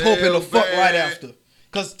 he's Chanel hoping to fuck bag. right after.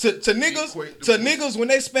 Cause to niggas, Equate to to niggas when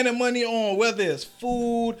they spending money on whether it's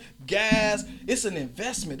food, gas, it's an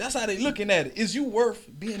investment. That's how they looking at it. Is you worth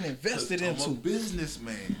being invested I'm a into?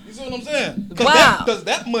 businessman. You see what I'm saying? Wow. Cause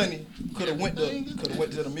that money could have went to the music.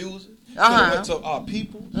 Could Uh-huh. have went to our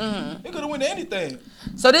people. It could have went to anything.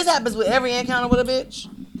 So this happens with every encounter with a bitch.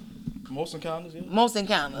 Most encounters, yeah. Most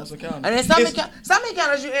encounters. Most encounters. And then some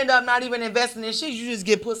encounters you end up not even investing in shit. You just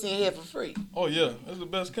get pussy in here for free. Oh yeah, that's the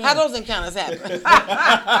best kind. How those encounters happen? Because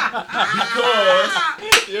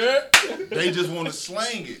Yeah. they just want to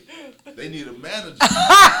slang it. They need a manager.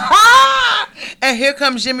 And here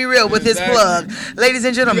comes Jimmy Real with his Exactly. plug. Ladies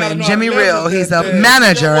and You gotta gentlemen, know Jimmy how to Real. leverage He's that a thing.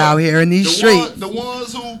 manager You know what? out here in these streets. The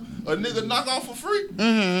ones who a nigga knock off for free,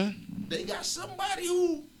 Mm-hmm. they got somebody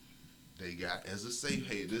who they got as a safe.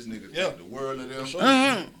 Hey, this nigga Yeah. think the world of them. Sure.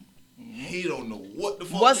 Mm-hmm. He don't know what the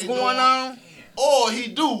fuck What's they going doing. on? Or he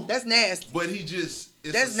do, That's nasty. but he just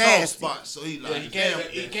it's That's a nasty. soft spot. So he like, he can't-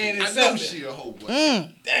 damn, he can't I accept know it. she a hoe, but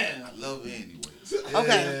Mm. Damn. I love her anyway.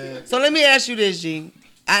 Okay. So let me ask you this, G.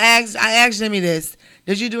 I asked Jimmy this.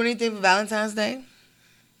 Did you do anything for Valentine's Day?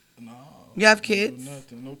 No. You have I kids? do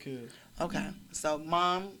nothing. No kids. Okay. So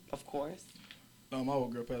mom, of course. No, my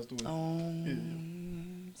old girl passed away. Oh, Yeah.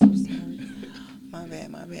 so sorry. My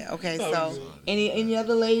bad. Okay, No, so good. any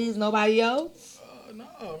other ladies? Nobody else?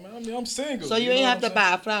 No, man. I mean, I'm single. So you ain't know have what to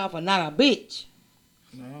buy a flower for not a bitch.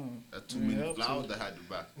 I'm saying? No. That's too I ain't many have to. flowers that I had to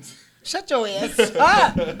buy. Shut your ass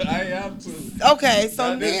up. I ain't have to. Okay, so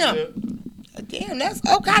Not this damn. year. Damn, that's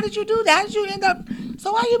okay. How did you do that? How did you end up?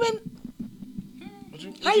 So why you been?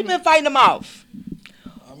 How you been fighting them off?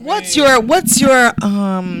 I mean,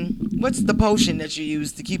 What's the potion that you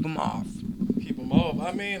use to keep them off? Keep them off.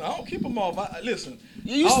 I mean, I don't keep them off. Listen.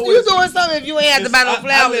 You always- doing something if you ain't have to buy no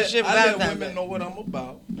flowers and shit for I let Valentine's women Day. know what I'm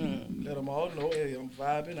about. Mm. Let them all know, hey, I'm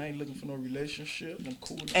vibing. I ain't looking for no relationship. I'm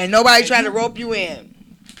cool. And nobody trying to rope you in.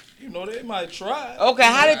 You know, they might try. Okay,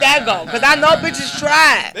 how did that go? Because I know bitches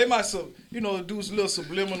tried. They might, do little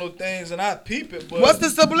subliminal things, and I peep it. But What's the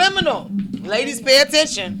subliminal? Ladies, pay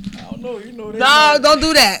attention. I don't know. You know, they No, might- don't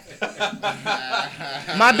do that.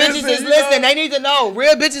 My bitches Listen, is you listening. know- They need to know.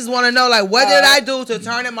 Real bitches want to know, like, what did I do to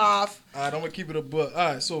turn him off? All right, I'm gonna keep it a buck.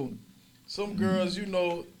 All right, so some girls,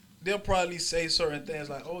 they'll probably say certain things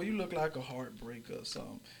like, "Oh, you look like a heartbreaker" or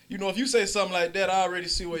something. If you say something like that, I already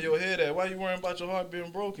see where your head at. Why you worrying about your heart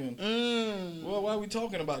being broken? Well, why are we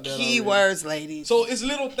talking about that? already? Keywords, ladies. So it's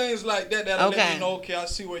little things like that that'll let Okay. me know, okay, I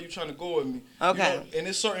see where you're trying to go with me. Okay. And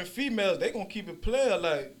there's certain females, they gonna keep it player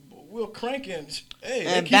like, we're cranking. Hey,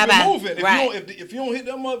 And they keep bye-bye. it moving. If, Right. if you don't hit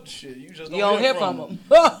them up, shit, you just don't, You don't hear from them.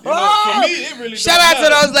 For me, it really Shout don't out to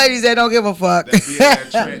matter. those ladies that don't give a fuck. They be in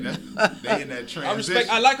that trend. They in that I transition. respect.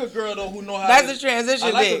 I like a girl though who know how. That's to, a transition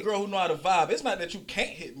I like big. a girl who know how to vibe. It's not that you can't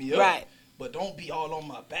hit me up, Right. But don't be all on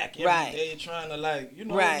my back every Right. day trying to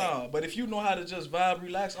Right. Nah. But if you know how to just vibe,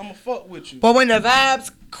 relax, I'ma fuck with you. But when the vibes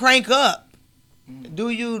crank up, do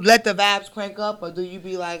you let the vibes crank up, or do you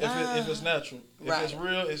be like, If it's natural, Right. if it's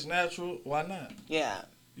real, it's natural. Why not? yeah,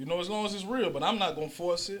 As long as it's real, but I'm not gonna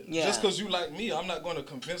force it. Yeah. Just because you like me, I'm not gonna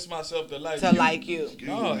convince myself to like to you. like you?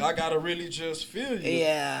 No, I gotta really just feel you.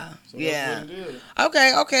 Yeah, So yeah. That's what it is.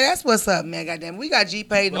 Okay, that's what's up, man. Goddamn, we got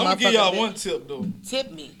GEPAID in the But I'm gonna give y'all motherfucking one tip though,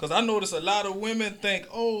 tip me. cause I notice a lot of women think,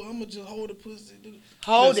 oh, I'm gonna just hold the pussy.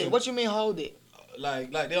 Hold Listen. it. What you mean hold it?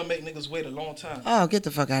 Like they'll make niggas wait a long time. Oh, get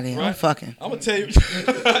the fuck out of here. I'm Right. fucking. I'm gonna tell you.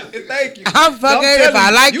 Thank you. I'm fucking. telling If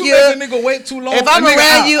I like you you, make a nigga wait too long. if I'm a nigga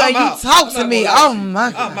around out. you I'm and you out. talk I'm to not me, gonna lie oh to you. my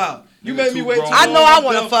I'm god. out. You Nigga made me too wait too grown. long. I know I I'm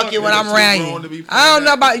want to done fuck you when fucking. I'm Nigga too around grown to you. be I don't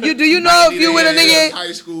know about you. Do you know if you with a nigga?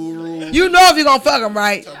 High school rules. You know if you gonna fuck him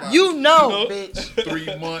right. You know, know. bitch.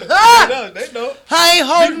 3 months. Ah! They know. I ain't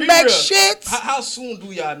holding Be back real. shit. How soon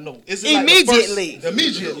do y'all know? Is it like the Immediately. first-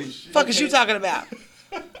 Immediately. Fuck is you talking about?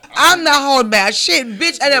 I'm not holding back shit,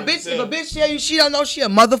 bitch. And a bitch, if a bitch tell you she don't know, she a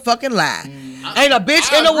motherfucking lie. Ain't a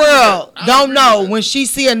bitch I in the agree with world that. I don't agree know with that. when she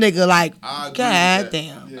see a nigga like, I agree with god that.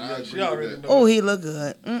 damn. Yeah, I she agree already with that. know. Oh, he look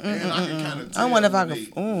good. And I can kind of I tell wonder if I when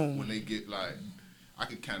can. Ooh. when they get like, I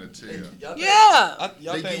can kind of tell. Y'all think- Yeah.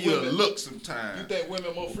 Y'all They think give you a women? look You sometimes. think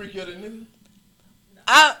women more freakier than niggas?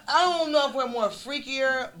 I don't know if we're more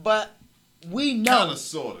freakier, but we know Kind of,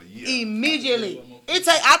 sort of, yeah. immediately.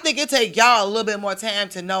 I think it take y'all a little bit more time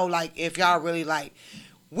to know, like, if y'all really like.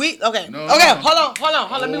 No. Hold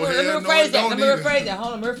on. Let me Oh, hell no, rephrase it that. don't Hold on,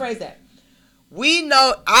 let me rephrase that. We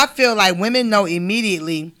know. I feel like women know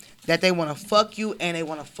immediately that they want to fuck you and they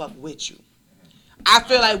want to fuck with you. I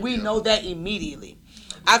feel like we know that immediately.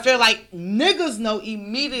 I feel like niggas know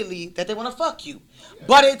immediately that they want to fuck you.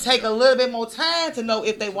 But it take a little bit more time to know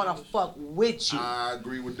if they want to fuck with you. I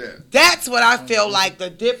agree with that. That's what I feel like the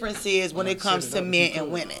difference is when it comes to men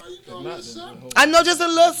and women. I know just a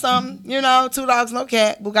little something, you know, 2 dogs, no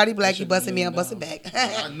cat. Bugatti Blaqq, you busting me, I'm busting back.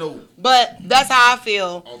 I know. But that's how I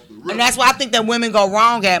feel. And that's why I think that women go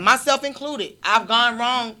wrong at, myself included. I've gone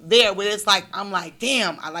wrong there where it's like, I'm like,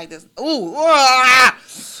 damn, I like this. Ooh, ah.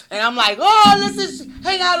 And I'm like, oh, let's just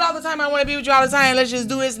hang out all the time. I want to be with you all the time. Let's just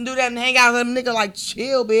do this and do that and hang out with them nigga like,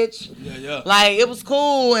 chill, bitch. Yeah. Like, it was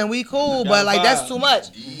cool and we cool, but like, that's too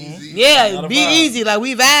much. Easy. Yeah, be easy. Like,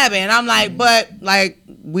 we vibing. And I'm like, but like,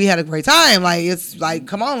 we had a great time. Like, it's like,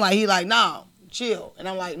 come on. Like, he like, no, chill. And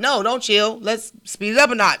I'm like, no, don't chill. Let's speed it up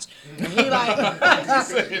a notch. And he like, I'm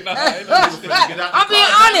being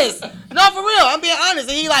honest. No, for real. I'm being honest.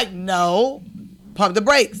 And he like, no, pump the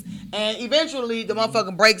brakes. And eventually, the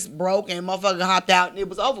motherfucking brakes broke and motherfucker hopped out and it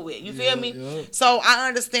was over with. You feel me? Yeah. So I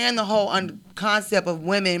understand the whole concept of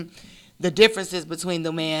women, the differences between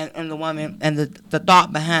the man and the woman, and the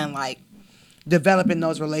thought behind like developing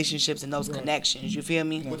those relationships and those connections. You feel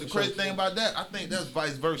me? But the crazy thing about that, I think that's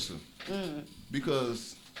vice versa.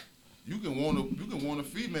 Because you can want a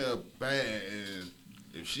female bad, and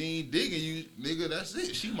if she ain't digging you, nigga, that's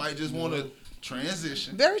it. She might just want to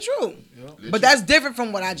transition. Very true. But that's different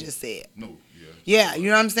from what I just said. No. Yeah, you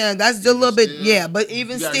know what I'm saying? That's just a little bit, but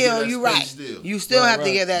even still, you're right. You still have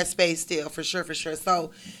to get that space still, for sure.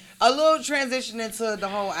 So, a little transition into the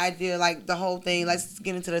whole idea, like the whole thing. Let's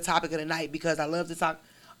get into the topic of the night because I love to talk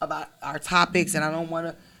about our topics and I don't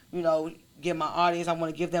want to, give my audience, I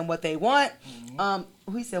want to give them what they want.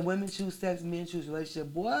 We said women choose sex, men choose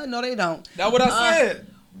relationship. Boy, no, they don't. That's what I said.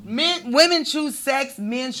 Women choose sex,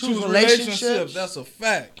 men choose relationships. That's a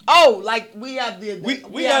fact. Oh, like we have the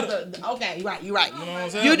we have okay, you're right. You know what I'm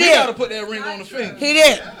saying? You did. We gotta put that ring on the finger. He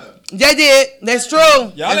did. They did. That's true.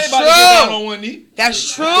 Y'all ain't about to get down on one knee.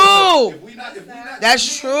 That's true.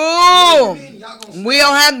 That's true. We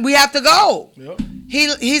have to go. Yep.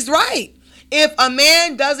 He's right. If a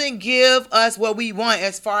man doesn't give us what we want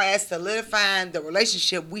as far as solidifying the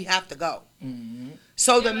relationship, we have to go. Mm-hmm.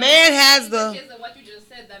 So the man has the. What you just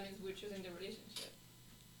said, that means we're choosing the relationship.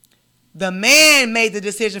 The man made the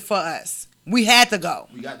decision for us. We had to go.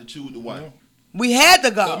 We got to choose the wife. We had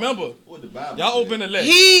to go. So remember, y'all open the leg.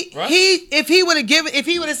 If he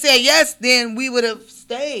would have said yes, then we would have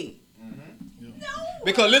stayed. Mm-hmm. Yeah. No.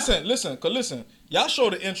 Because listen. Y'all show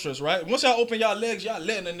the interest, right? Once y'all open y'all legs, y'all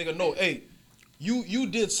letting a nigga know, hey, you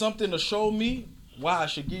did something to show me why I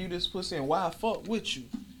should give you this pussy and why I fuck with you.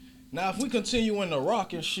 Now, if we continue in the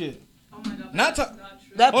rock and shit, oh my God,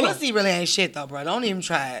 that pussy really ain't shit though, bro. Don't even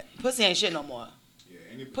try it. Pussy ain't shit no more.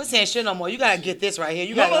 Pussy ain't shit no more. You gotta get this right here.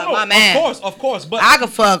 You gotta like my man. Of course. But I can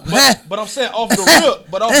fuck. But I'm saying off the rip.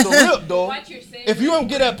 But off the rip though. What you're saying, if you don't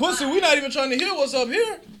get that pussy, we not even trying to hear what's up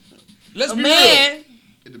here. Let's be real.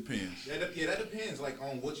 It depends. Yeah, that depends, like,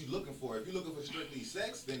 on what you're looking for. If you're looking for strictly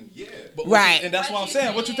sex, then yeah. But and that's what I'm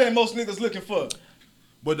saying. What you think most niggas looking for?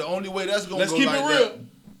 But the only way that's gonna go keep like it real. That,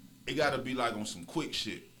 it gotta be like on some quick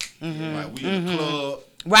shit. Mm-hmm. Like we in the club.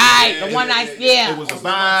 Right, the one night, It was a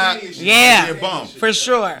vibe. Yeah, bomb. For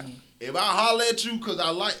sure. If I holler at you because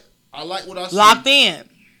I like what I see. Locked in.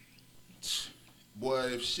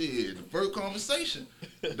 Boy, if shit, the first conversation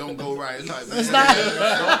don't go right. It's like, it's not.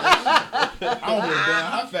 I don't know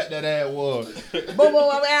how fat that ass was. Boom,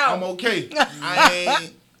 I'm out. I'm okay. I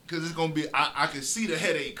ain't, because it's going to be, I can see the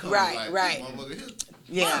headache coming. Right.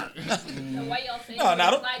 Yeah. So why y'all saying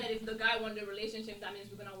that if the guy wanted a relationship, that means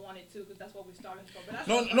we're going to want it too, because that's what we're starving for. But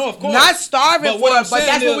no, of course. Not starving for it, but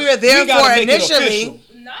that's what we were there for initially.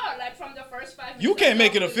 No, like from the first 5 minutes. You can't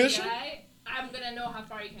make it official. I'm going to know how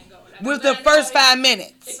far you can go. Like, with the first 5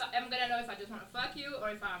 minutes. I'm going to know if I just want to fuck you or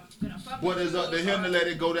if I'm going to fuck you. What is up to him to let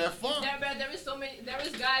it go that far? There is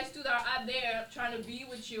guys too that are out there trying to be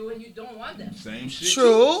with you and you don't want them. Same shit.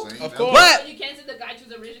 True. Of course. But you can't say the guy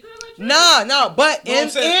choose a relationship. No, but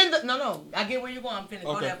I get where you're going. I'm finna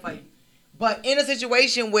go there for you. But in a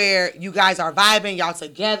situation where you guys are vibing, y'all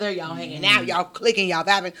together, y'all hanging out, y'all clicking, y'all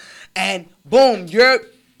vibing, and boom, I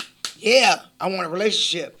want a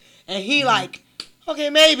relationship. And he like, okay,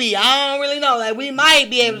 maybe, I don't really know. Like, we might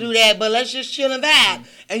be able to do that, but let's just chill and vibe.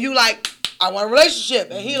 And you like, I want a relationship.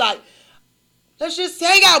 And he like, let's just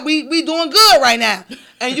hang out. We doing good right now.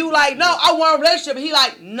 And you like, no, I want a relationship. And he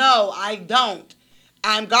like, no, I don't.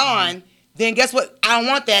 I'm gone. Then guess what? I don't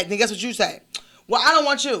want that. Then guess what you say? Well, I don't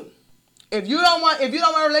want you. If you don't want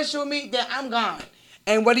a relationship with me, then I'm gone.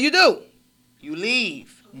 And what do? You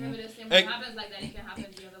leave. Okay, but the same what happens like that, it can happen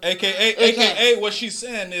the other way. AKA, what she's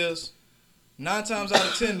saying is, 9 times out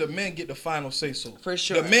of 10, the men get the final say so. For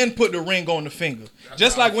sure. The men put the ring on the finger.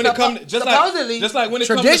 Just like when it comes, just like when it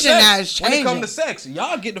comes to tradition now sex. is When it comes changing. to sex,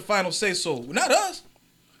 y'all get the final say so. Not us.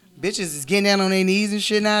 Bitches is getting down on their knees and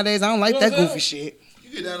shit nowadays. I don't like You know that what I'm goofy shit.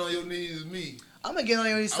 You get down on your knees as me. I'm gonna get on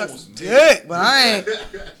your knees, suck want some some dick, but I'm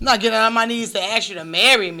not getting on my knees to ask you to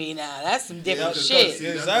marry me now. That's some different shit. See,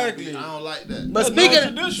 that's Exactly. what I don't like that. But That's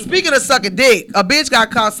non-traditional. speaking of sucking dick, a bitch got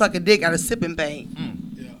caught sucking dick out of sipping paint.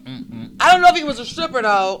 I don't know if he was a stripper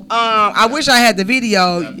though. I wish I had the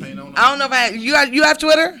video. Got paint on I don't know if I had, you have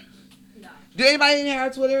Twitter? No. Do anybody in here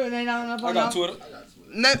have Twitter? And they don't know if I got Twitter.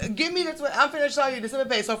 Now, give me the Twitter. I'm finna show you the sipping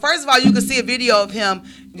paint. So first of all, you can see a video of him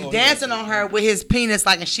dancing on her with his penis,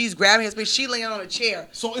 like, and she's grabbing his penis. She laying on a chair.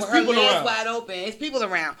 So it's with her people legs around. wide open. It's people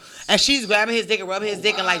around, and she's grabbing his dick and rubbing his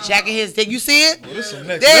dick and like jacking his dick. You see it? This some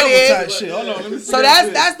next There it level is. type shit. Hold on, let me see So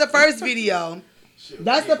that that's the first video.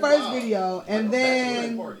 That's the first video, and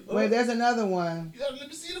then party. wait, there's another one. You gotta let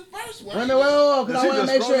me see the first one. Wait a minute, whoa, because Does I he want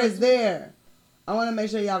to just make sure scroll it's there. I want to make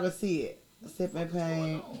sure y'all can see it. Sipping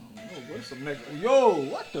paint. What's some next? Yo,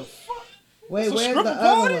 what the fuck? Wait, It's a where's stripper the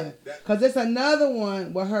other party? one? Because it's another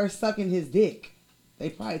one with her sucking his dick. They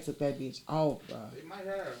probably took that bitch off, bro. They might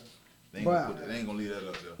have. They ain't, Bruh. gonna put that, they ain't gonna leave that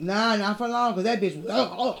up there. Nah, not for long, because that bitch.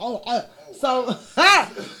 So,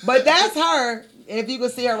 but that's her. If you can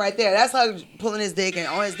see her right there, that's her pulling his dick and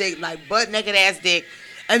on his dick, like butt naked ass dick.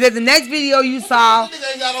 And then the next video you saw,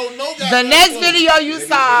 the next video you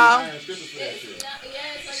saw,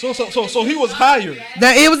 So he was hired.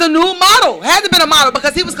 that it was a new model. Had to been a model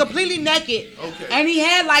because he was completely naked. Okay. And he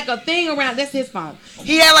had like a thing around, that's his phone.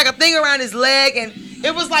 He had like a thing around his leg, and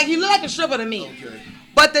it was like, he looked like a stripper to me. Okay.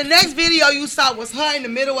 But the next video you saw was her in the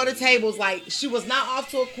middle of the tables. Like, she was not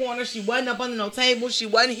off to a corner. She wasn't up under no table. She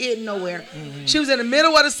wasn't hidden nowhere. She was in the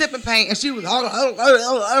middle of the sipping paint, and she was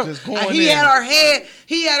Just going and he in. had her head.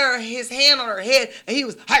 He had his hand on her head, and he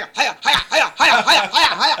was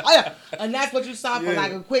and that's what you saw for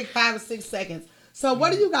like a quick 5 or 6 seconds. So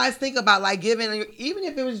what do you guys think about like giving, even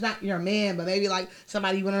if it was not your man, but maybe like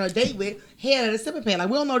somebody you went on a date with, head at a sipping paint? Like,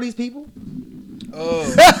 we don't know these people.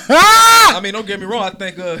 I mean, don't get me wrong. I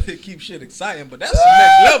think it keeps shit exciting, but that's some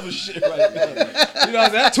next level shit right there. You know,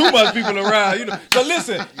 there's too much people around. You know, so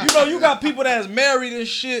listen. You know, you got people that's married and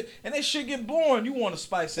shit, and that shit get boring. You want to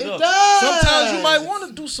spice it It up. does. Sometimes you might want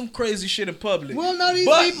to do some crazy shit in public. We don't know these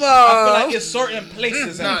but people. I feel like it's certain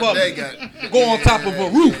places in Nah, public. they got- Go on top of a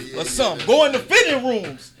roof or something. Go in the fitting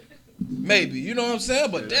rooms. Maybe, you know what I'm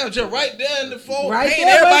saying? But damn, just right there in the phone, Right paying,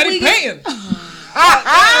 there, everybody but we paying.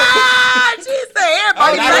 She said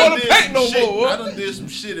everybody. I don't wanna did paint some no shit. more. I done did some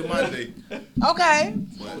shit in my day. Okay.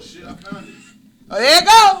 But Shit, I found it. Oh, there you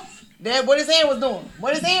go. There, what his hand was doing.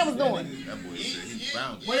 What his hand was doing. that boy said he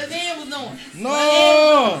found What it. his hand was doing.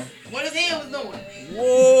 No. What his hand was doing.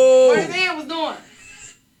 Whoa. What his hand was doing.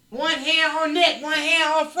 One hand on neck, one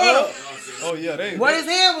hand on front. Oh yeah, they. What his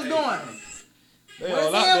hand was doing. They What all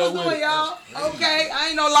his out hand there was with doing, it. y'all. Okay, I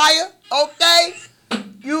ain't no liar. Okay.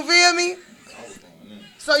 You feel me?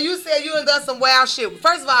 So you said you done done some wild shit.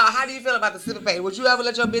 First of all, how do you feel about the sipping paint? Would you ever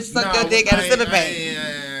let your bitch suck your dick at a sipping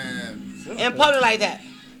paint? In public like that?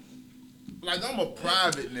 Like, I'm a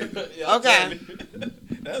private nigga. Yeah, I'm Okay. telling you.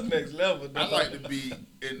 That's next level. I dog. like to be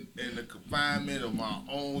in the confinement of my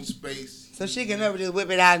own space. So she can never just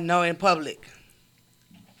whip it out and know in public.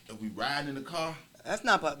 If we ride in the car, That's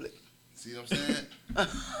not public. see what I'm saying?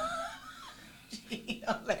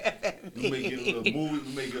 Don't laugh at We may me. get a little movie.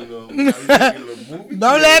 We may get a little movie.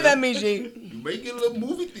 Don't laugh theater. at me, G. You may get a little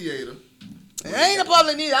movie theater. It ain't a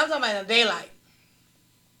public neither. I'm talking about in the daylight.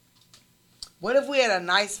 What if we had a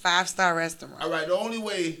nice 5-star restaurant All right, the only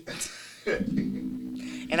way.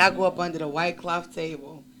 and I go up under the white cloth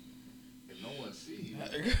table? If no one sees.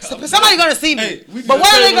 Somebody gonna see me. Hey, we need But a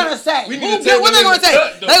what are they table- gonna say? we need a What they table gonna in the say?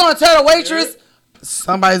 cut, though. They gonna tell the waitress,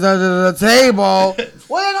 somebody's under the table.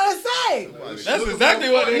 What they gonna say? That's exactly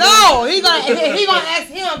what they. No, he gonna ask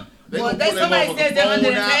him. They Well, gonna pull that somebody motherfucker says they're under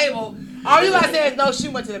the phone out. table. All you gotta say is no. She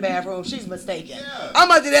went to the bathroom. She's mistaken. Yeah.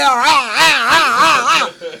 I'm under there.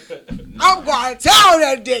 I'm going to tell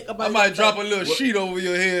that dick about. I might drop a little sheet over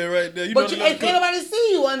your head right there. You But know you, the can't nobody see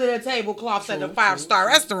you under the tablecloths at the 5-star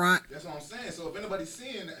restaurant. That's what I'm saying. So if anybody's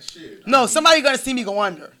seeing that shit, No, somebody gonna see me go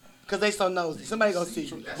under. Cause they so nosy. Somebody gonna see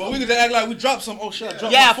you. But we could just act like we dropped some. Oh shit, I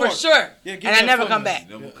dropped Yeah, my for fork. sure. Yeah, get And I that never from come me. back.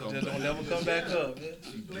 Never come Just back. don't never come back up.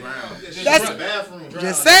 That's bathroom.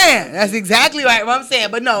 just saying. That's exactly right. What I'm saying.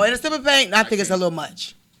 But no, in a sipping paint, I think it's a little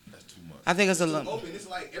much. That's too much. I think it's a little. Open. It's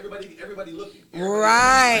like everybody looking.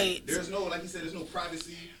 Right. There's no, like you said, there's no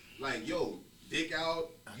privacy. Like, yo, dick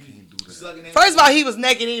out. I can't do that. Sucking that. First of all, he was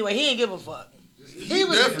naked anyway. He didn't give a fuck. He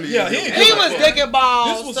was definitely. Yeah, he was dicking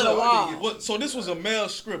balls This was to the wall. So this was a male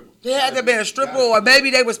stripper. They had to have been a stripper or maybe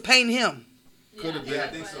they was painting him. Could have been. I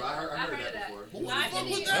think so. I heard that before. Who the fuck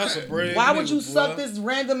was That's a that? brave Why would nigga, you boy. suck this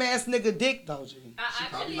random ass nigga dick though, G? I actually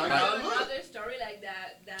probably heard like that. another story like that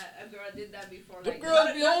a girl did that before. The Like,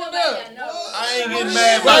 girls be on that. I ain't getting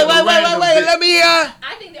mad about the random Wait. dick. Let me hear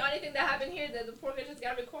I think the only thing that happened here that the poor girl just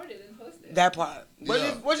got recorded and posted. that part. What Yeah.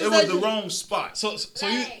 you It say? was the wrong spot. So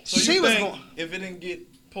you She was think going- if it didn't get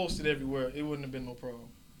posted everywhere, it wouldn't have been no problem.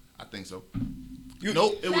 I think so. You,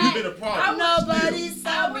 Nope, it would have been a problem. Nobody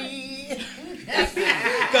saw me.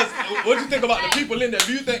 Because what do you think about the people in there?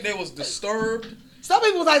 Do you think they was disturbed? Some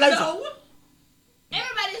people was like, No.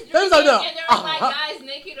 Everybody's There's drinking like and that. there's like guys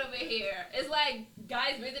naked over here. It's like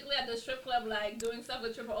guys basically at the strip club like doing stuff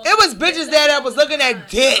with triple. it was bitches there that was looking at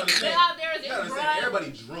dick. They're out there, You gotta they're understand, drunk.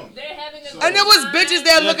 everybody drunk. They're having a So- good And there was time. bitches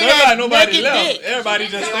there looking Everybody, at nobody naked left. dick. Everybody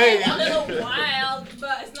just It's stayed. a little wild,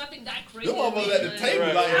 but it's nothing that crazy. Them motherfuckers at the table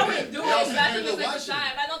Right. like I that. would do Y'all it sitting back there in the watching. second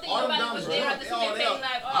time. I don't think All them nobody down was drunk, there at the they all same there. thing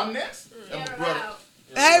like, oh, I'm next. yeah, brother. out.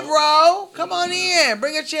 Hey, bro, come on in.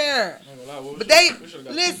 Bring a chair. But they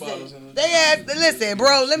listen,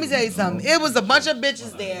 bro. Let me tell you something. It was a bunch of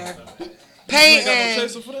bitches there painting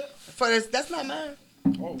for this. That's not mine.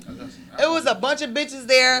 It was a bunch of bitches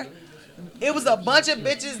there. It was a bunch of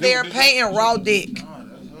bitches there painting raw dick.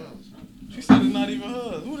 She said it's not even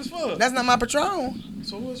hers. Who this for? That's not my Patron.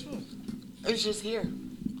 So who it's for? It's just here.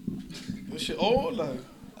 This shit old like.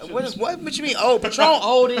 What you mean old? Patron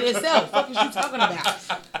old in itself. What is you talking about?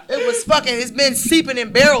 It was fucking. It's been seeping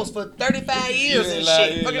in barrels for 35 years and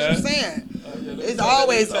shit. What is you saying? It's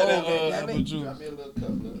always old. Goddammit. Got me a little cup,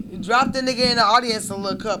 look. Drop the nigga in the audience a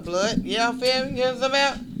little cup, blood. You know what I feel? You know what I'm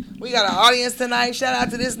about? We got an audience tonight. Shout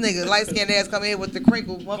out to this nigga. Light skinned ass come in with the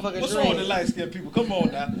crinkle motherfucking What's wrong with the dread. light skinned people? Come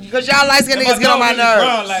on now. Because y'all light skinned niggas get on my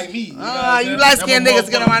nerves. Like me. You You light skinned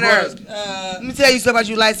niggas get on my nerves. Let me tell you something about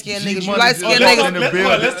you light skinned niggas. You light skinned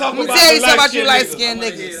niggas. Let's talk Let me about tell you the something about you light light-skinned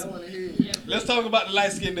skinned niggas. niggas. Let's talk about the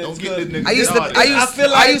light skinned niggas. Don't get this nigga. I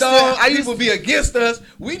feel like people be against us.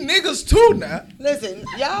 We niggas too now. Listen,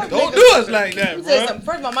 y'all Don't niggas- do us like that, Let me tell you bro. something.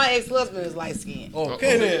 First of all, my ex-husband is light skinned.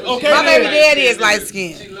 Okay then. Okay My baby then. daddy is light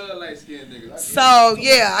skinned. She love light skinned niggas. So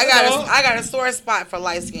yeah, I got a sore spot for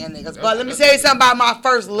light skinned niggas. But let me tell you something about my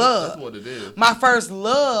first love. That's what it is. My first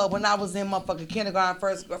love when I was in motherfucking kindergarten,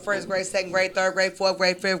 first grade, second grade, third grade, fourth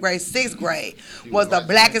grade, fifth grade, sixth grade was the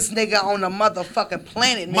blackest nigga on the motherfucking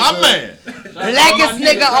planet. Nigga. My man. Blackest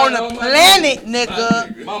nigga on the planet,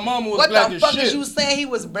 nigga. My mama was What black the as fuck shit. is you saying? He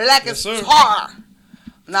was black as Yes, sir. tar.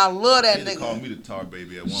 And I love that They called nigga. me the tar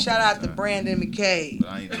baby at one Shout point out in to time. Brandon McKay. But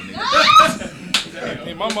I ain't that nigga.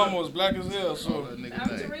 Hey, my mama was black as hell, All so. that nigga Time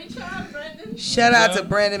to name. reach out, Brendan. Shout out to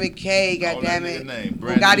Brandon McKay, All that goddammit. nigga name.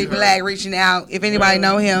 Brandon Bugatti Her. Blaqq reaching out. If anybody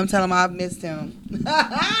know him, tell him I've missed him.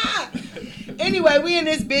 Anyway, we in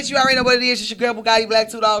this bitch. You already know what it is. It's your girl Bugatti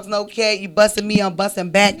Blaqq, 2 dogs, no cat. You busting me, I'm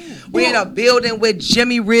busting back. We in a building with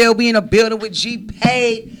GEMHEREAL. We in a building with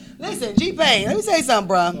GEPAID. Listen, GEPAID, let me say something,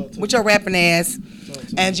 bro. With your rapping ass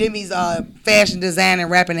and Jimmy's fashion design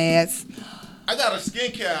and rapping ass. I got a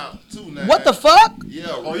skincare out too now. What the fuck? Yeah.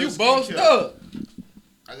 Oh, real you bossed skincare. up.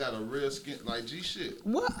 I got a real skin like G shit.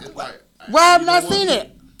 What? It's like. Why have you know not what? seen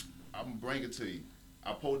it? I'm gonna bring it to you.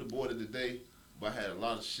 I pulled the board of the day, but I had a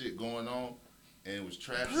lot of shit going on, and it was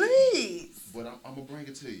traffic. Please. But I'm gonna bring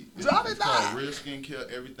it to you. Drop it It's called back. Real Skincare,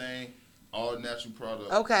 everything, all natural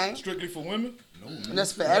products. Okay. Strictly for women. No, man.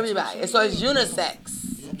 That's for everybody. So it's unisex.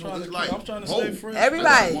 I'm trying It's to, like I'm trying to both. stay fresh. Everybody.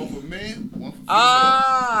 I got one for men, one for female.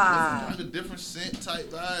 Ah. Like a different scent type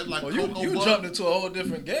vibe, like Oh, cocoa you butter. jumped into a whole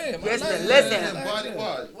different game. I Listen, like that. listen. And body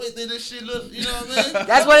wash. Wait, did this shit look? You know what I mean?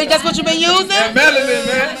 That's what you been using? That melanin,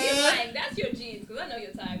 man. He's like, that's your jeans, because I know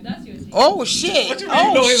your type. That's your jeans. Oh shit! What you mean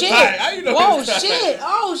you know Oh his shit! type? How you know Oh his type? shit!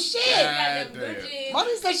 Oh shit! You got them God good damn. jeans.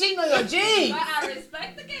 Mommy said she know your jeans. But I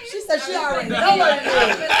respect the game. She said she I already respect know the what game. it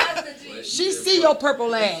is. But that's the jeans. She see your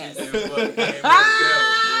purple ass.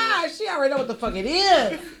 Ah! She already know what the fuck it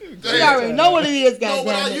is. She already know what it is, No,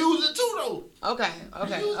 but I goddamn it. use it too though. Okay, I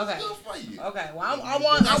okay, use okay. stuff for you. Okay, well, I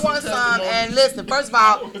want Got some some, testimony. and listen, first of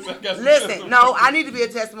all, listen, no, I need to be a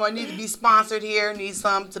testimony, I need to be sponsored here, need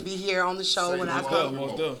some to be here on the show when I come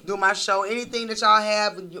do my show. Anything that y'all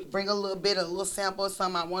have, you bring a little bit, a little sample or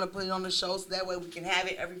something, I want to put it on the show so that way we can have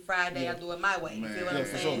it every Friday. I do it my way, you feel what I'm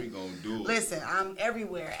saying? We gonna do it. Listen, I'm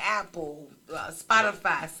everywhere, Apple,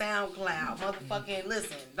 Spotify, SoundCloud, motherfucking,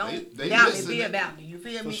 listen, don't They doubt me, listen. be about me, you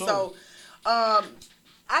feel me? sure. So,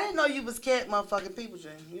 I didn't know you was cat motherfucking people, Jay.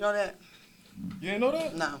 You know that? You ain't know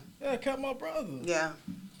that? No. Yeah, Cat my brother. Yeah.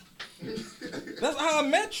 That's how I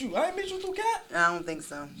met you. I ain't meet you through Cat. I don't think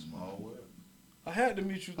so. Small world. I had to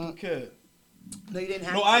meet you through Cat. No, you didn't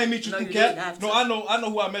have No, to. I ain't meet you No, through you didn't have Cat. to. No, I know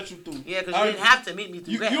who I met you through. Yeah, because you didn't have to meet me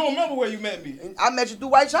through Cat. You don't remember where you met me? I met you through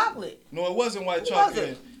White Chocolate. No, it wasn't White Who Chocolate. was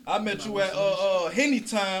it? I met you at Henny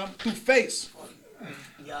Time through Face.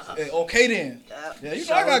 Yeah. Okay then. Yeah, Yeah, you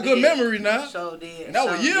know I got good memory now. So did. And that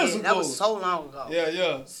was years ago. That was so long ago.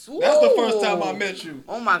 Yeah. That's the first time I met you.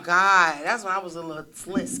 Oh my God. That's when I was a little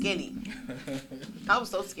skinny. I was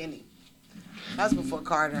so skinny. That's before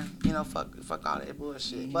Carter. You know, fuck all that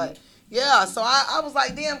bullshit. But yeah, so I was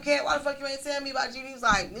like, damn, Cat, why the fuck you ain't telling me about you? He was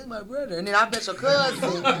like, this is my brother. And then I bet your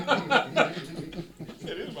cousin.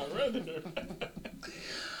 It is my brother.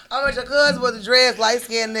 I bet your cousin was a dreads,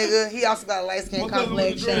 light-skinned nigga. He also got a light-skinned What cousin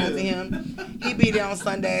complex. with the Shout out to dreads? him. He be there on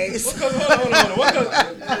Sundays. Hold on. What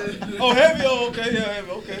cousin? Oh, Heavy. Oh, okay. Yeah,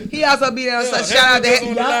 Heavy. Okay. He also be there on Yeah, Sundays. Shout out to Heavy Heavy.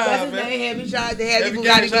 was on the line, That's his man. name, Heavy. Shout out to Heavy. Heavy Bugatti gang,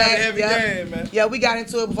 shout out to Blaqq. Heavy gang, man. Yeah, we got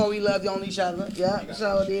into it before we loved on each other. Yeah,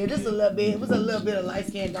 so did. Just a little bit. It was a little bit of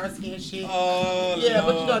light-skinned, dark-skinned shit. Yeah,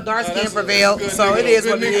 but you know, dark skin prevailed, so it is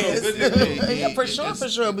what it is. Yeah, for sure.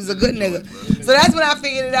 It was a good nigga. So that's when I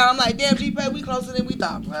figured it out. I'm like, damn, G-Pay, we closer than we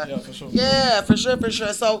thought, bro. Yeah, for sure. Yeah, for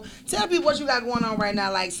sure. So tell people what you got going on right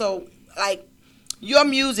now. Like your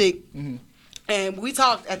music, and we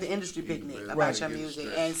talked at the industry picnic about your music.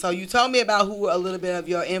 And so you told me about who were a little bit of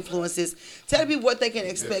your influences. Tell people what they can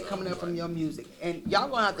expect coming up from your music. And y'all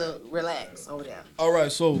gonna have to relax over there. All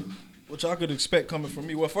right, so what y'all could expect coming from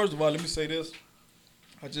me? Well, first of all, let me say this.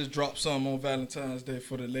 I just dropped something on Valentine's Day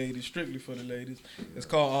for the ladies, strictly for the ladies. It's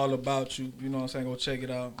called All About You. You know what I'm saying? Go check it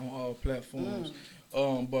out on all platforms.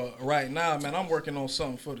 But right now, man, I'm working on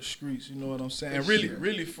something for the streets. You know what I'm saying? And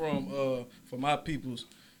really from for my peoples.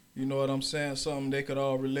 You know what I'm saying? Something they could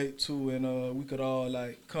all relate to, and we could all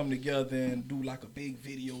like come together and do like a big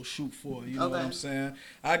video shoot for. You know what I'm saying?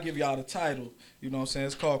 I give y'all the title. You know what I'm saying?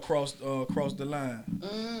 It's called Cross the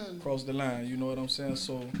Line. Cross the Line. You know what I'm saying?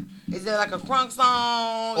 So is there like a crunk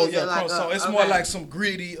song? Oh yeah, crunk song. It's more like some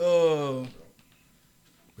gritty. I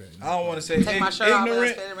don't want to say ignorant. I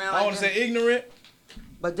don't want to say ignorant.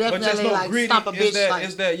 But definitely just no like gritty. stomp a bitch.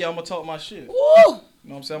 It's that. Yeah, I'm gonna talk my shit. Woo! You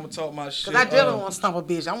know what I'm saying? I'm gonna talk my shit. Cause I definitely want to stomp a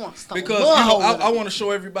bitch. I want to stomp because I want to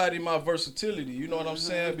show everybody my versatility. You know what I'm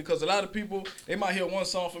saying? Because a lot of people, they might hear one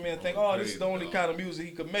song from me and think, oh, this is the only kind of music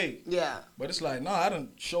he could make. Yeah. But it's like, nah, I done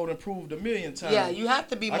showed and proved a million times. Yeah, you have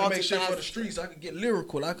to be multifaceted. I can make shit for the streets. I could get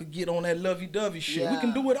lyrical. I could get on that lovey-dovey shit. Yeah. We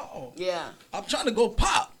can do it all. Yeah. I'm trying to go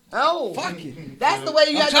pop. Oh, fuck it. That's the way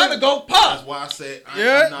you got to. I'm trying to go pop. That's why I said.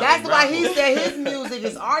 That's why he said his music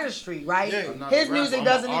is artistry, right? Yeah, his music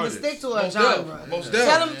doesn't even stick to a genre. Most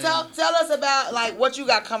definitely. Tell us about like what you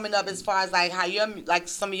got coming up as far as like how your like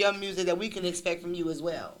some of your music that we can expect from you as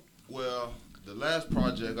well. Well, the last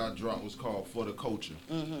project I dropped was called For the Culture.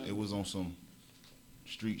 It was on some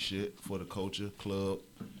street shit for the culture, club,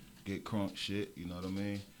 get crunk shit. You know what I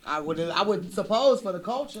mean? I would suppose for the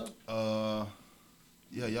culture.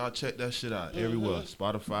 Yeah, y'all check that shit out everywhere.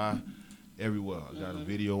 Spotify, everywhere. I got a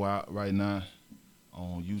video out right now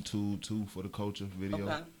on YouTube too for the culture video.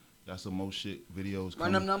 Okay. Got some more shit videos coming.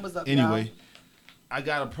 Run them numbers up. Anyway, y'all. I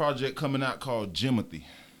got a project coming out called GEMHEREAL.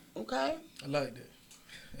 Okay. I like that.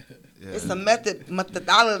 Yeah. It's a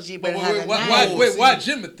methodology, but why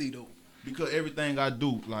GEMHEREAL though? Because everything I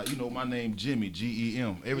do, like, you know, my name Jimmy,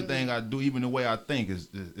 G-E-M. Everything I do, even the way I think,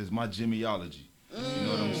 is my Jimmyology. You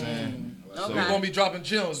know what I'm saying? Okay. So we're gonna be dropping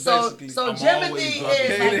gems, basically. So GEMHEREAL is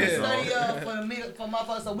like the study of for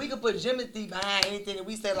motherfuckers. So we can put GEMHEREAL behind anything that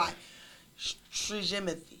we say like street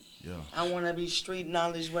GEMHERAL. Yeah. I want to be street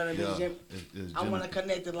knowledge. Want to be GEMHERAL. I want to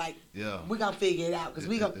connect it like. Yeah. We gonna figure it out because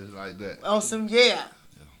we gonna. It's like that. On some yeah,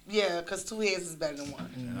 because two heads is better than one.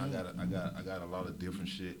 And I got a lot of different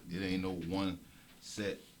shit. It ain't no one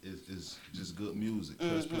set. It's just good music,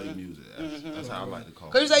 press play music. That's how I like to call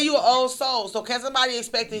it. Cause you say you an old soul, so can somebody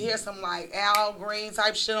expect to hear some like Al Green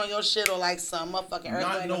type shit on your shit, or like some motherfucking Earth,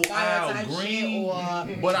 Not no Fire Al type Green,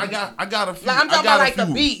 shit, or but I got a few. like I'm talking about like few.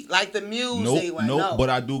 the beat, like the music. Nope. But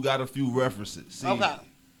I do got a few references. See, okay.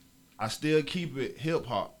 I still keep it hip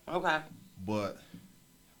hop. Okay. But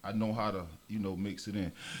I know how to, mix it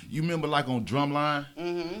in. You remember like on Drumline?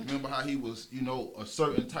 Remember how he was, a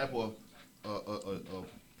certain type of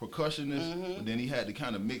percussionist, but then he had to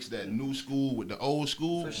kind of mix that new school with the old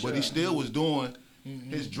school, but he still was doing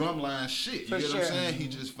his drumline shit. You get what I'm saying? He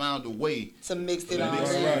just found a way to mix it all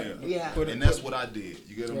in. Yeah. And that's what I did.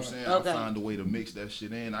 You get what I'm saying? Okay. I found a way to mix that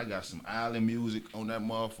shit in. I got some island music on that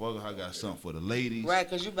motherfucker. I got something for the ladies. Right,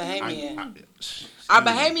 because you Bahamian. Are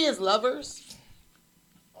Bahamians lovers?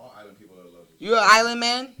 All island people are lovers. You an island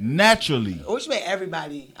man? Naturally. Which mean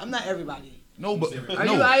everybody. I'm not everybody. No, but Are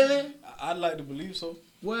you island? I'd like to believe so.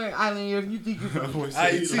 Where island you think you from?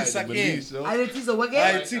 IET second. IET so what game?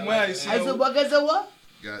 IET moi ici. I said what is it what?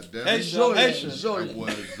 God damn Haitian. it. Jordan.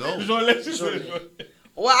 What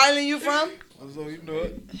What island you from? So you know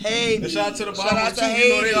it. Haiti. And shout out to the Shout out Bahamas to too. You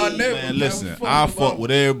know they our Haiti. neighbors. Man, listen, We I the fuck Bahamas.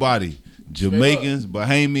 with everybody. Jamaicans,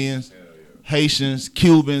 Bahamians, Haitians,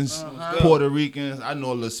 Cubans, Puerto Ricans. I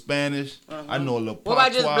know a little Spanish. I know a little What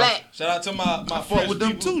about just patois. black? Shout out to my I fuck with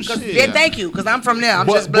them people. too. Shit. Yeah, thank you, cause I'm from there. I'm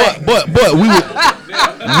but, just black. but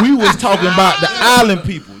we was talking about the island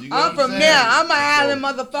people. You get I'm what from saying? there. I'm an island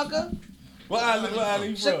motherfucker. What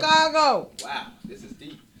island you from? Chicago. Wow, this is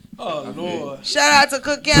deep. Oh Lord. Shout out to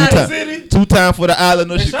Cook County. Two time for the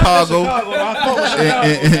island of Chicago, I fuck with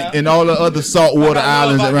Chicago, and all the other saltwater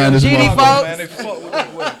islands around this GD motherfucker. folks. Man, they fuck with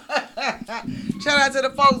that way. Shout out to the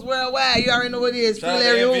folks worldwide. You already know what it is. Free Shout out to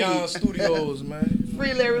Larry Evian Hoover. Studios, man.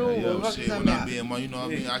 Free Larry Hoover. Yo, What shit, you when talking I about? be in my, you know what I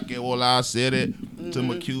mean? I get all I said it to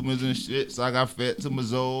my Cubans and shit. So I got fat to my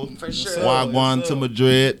Zoe. For sure. Wagwan to my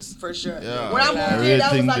dreads. For sure. Yeah. When I moved here,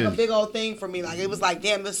 that was Everything like a did. big old thing for me. Like it was like,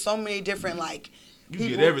 damn, there's so many different like You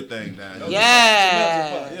people. get everything down here.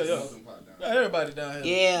 Yeah. Yeah. Everybody down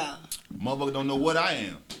here. Yeah. Motherfuckers don't know what I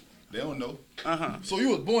am. They don't know. So you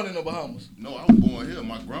was born in the Bahamas? No, I was born here.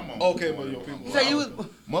 My grandma. was Okay, born but your here. people. So you was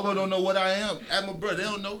Mother don't know what I am. At my brother, they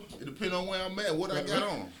don't know. It depends on where I'm at, what I got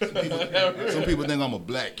on. Some people think I'm a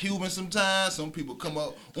black Cuban sometimes. Some people come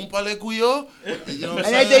up, un parle cuyo. You know what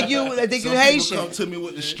I'm and saying? they think you Some Haitian. people come to me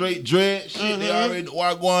with the straight dread shit. They already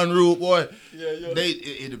Wagwan rule, boy. Yeah.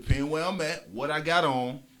 It depends where I'm at, what I got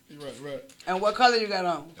on. Right. And what color you got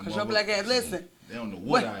on? Cause your black ass. Listen. They don't know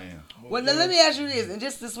What? what I am. Well, now let me ask you this, and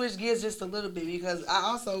just to switch gears just a little bit, because I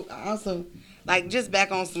also like just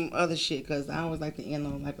back on some other shit, because I always like to end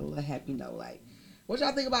on like a little happy note. Like, what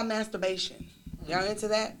y'all think about masturbation? Y'all into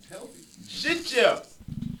that? Healthy. Shit, yeah.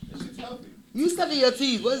 That shit's healthy. You sucking your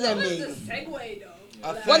teeth. What does that What's mean? the segue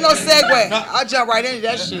though? What no segue? I'll jump right into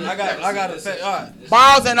that shit. I got to say, all right.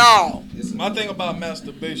 Balls and all. My thing about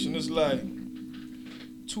masturbation is like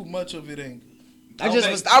too much of it ain't good.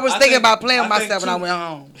 I was thinking about playing with myself when I went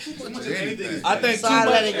home. I think So I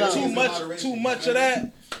let it go. too much of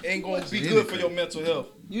that ain't gonna be good for your mental health.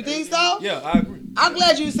 You think so? Yeah, I agree. I'm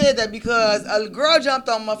glad you said that, because a girl jumped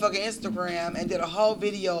on motherfucking Instagram and did a whole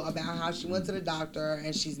video about how she went to the doctor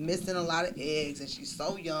and she's missing a lot of eggs and she's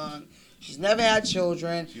so young. She's never had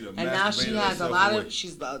children, and now she has a lot of.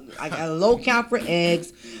 She's like at a low count for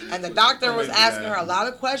eggs, and the doctor was asking her a lot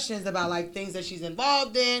of questions about like things that she's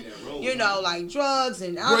involved in, you know, like drugs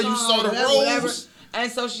and alcohol. you saw the whatever. rolls? And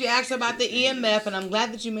so she asked her about the EMF, and I'm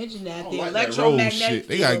glad that you mentioned that. The like that electromagnetic roll shit.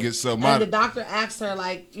 They field. gotta get something And out the of- doctor asked her,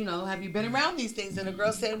 like, you know, have you been around these things? And the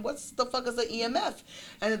girl said, what's the fuck is an EMF?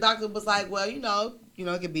 And the doctor was like, well, you know,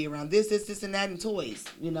 it could be around this, and that, and toys.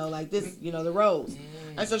 You know, like this, you know, the rolls.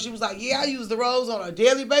 And so she was like, yeah, I use the rolls on a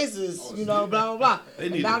daily basis. You know, blah blah blah. They The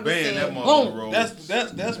need to doctor ban said, that boom. motherfucker roll.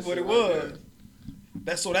 That's what it was.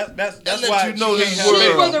 That's let why you know she this can't She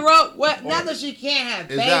have put babies. the roll. Well, not that she can't have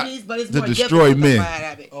Is that babies, but it's to more destroy difficult men? to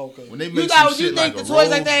have it. Okay. When they You make got some you shit think like the a toys roll,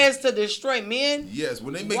 like that is to destroy men? yes,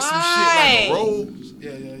 when they make some Why? shit like a roll,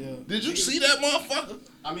 Yeah. did you see that motherfucker?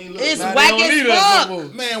 I mean, look. It's Now whack they don't as need us fuck. no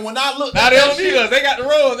more. Man, when I looked Now at they that don't need shit, us. They got the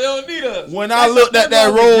rolls. They don't need us. when I looked at that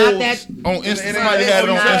roll roll is on not that- Instagram, It somebody ain't had it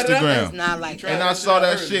on that- it's Instagram, Not like and that. I saw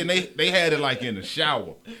that shit, and they had it like in the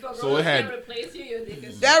shower, so it had. replace you. Your dick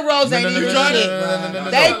is That rolls No, ain't no, no, even no, no, shit, no, no, bro. no, no,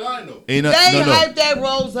 no, They no. Line, though. Ain't they no, no. hyped that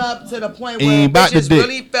rolls up to the point Ain't where about the bitches dick.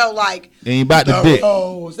 really felt like Ain't about the dick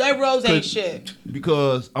rolls. That rolls ain't shit.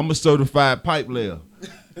 because I'm a certified pipe layer.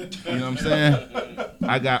 You know what I'm saying?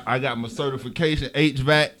 I got my certification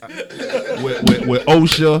HVAC with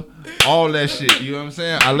OSHA, all that shit. You know what I'm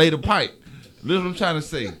saying? I lay the pipe. Listen, what I'm trying to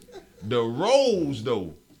say. The rolls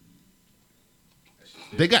though,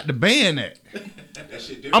 they got to ban that. That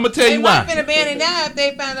shit different. I'm gonna tell They you might why. finna ban it now if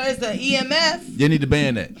they found out it's an EMF. They need to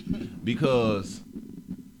ban that because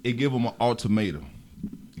it give them an ultimatum.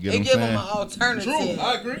 You get They what give I'm them saying? an alternative. True.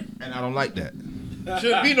 I agree. And I don't like that.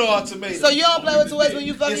 Shouldn't be no ultimatum. So you don't play with toys when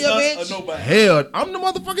you fucking It's your us bitch? or nobody. Hell, I'm the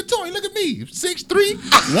motherfucking toy. Look at me, 6'3".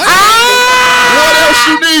 What else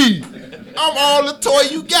you need? I'm all the toy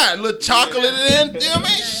you got. A little chocolate and then, man,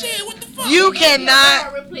 shit. What the fuck? You If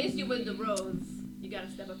cannot. you replace you with the rose, you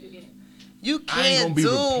gotta step up your game. You I ain't can't gonna be do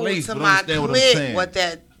replaced, to but my understand what I'm clit saying. what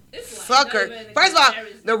that It's like sucker. not even First of all,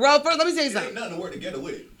 comparison. the roll. First, let me say It ain't something. nothing to work together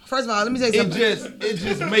with it. First of all, let me say It something.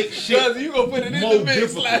 just makes Cause shit you gonna put it in more the mix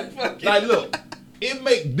difficult. like fucking. Like, look, it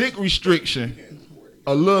make dick restriction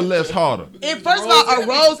a little less harder. And first of all, a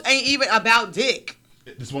rose ain't even about dick.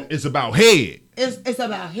 This one, it's about head. It's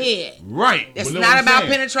about head. Right. It's But look not what I'm about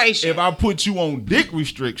saying. penetration. If I put you on dick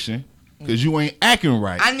restriction, Because you ain't acting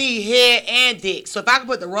right. I need head and dick. So if I can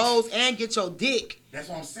put the rose and get your dick That's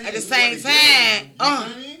what I'm saying. at the same time, You know what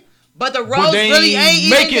I mean? but the But rose they really ain't even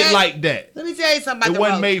make it that. like that. Let me tell you something about It the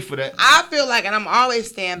wasn't rose. made for that. I feel like, and I'm always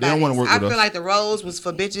stand They by don't wanna this, work I with feel us. like the rose was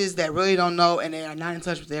for bitches that really don't know and they are not in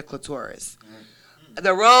touch with their clitoris.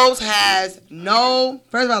 The rose has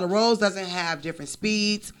first of all, the rose doesn't have different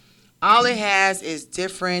speeds. All it has is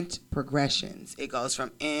different progressions. It goes from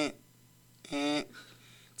to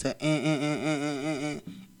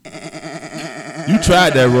You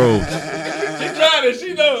tried that rose. She tried it.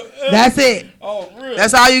 She know. That's it. Oh, real.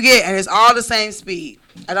 That's all you get, and it's all the same speed.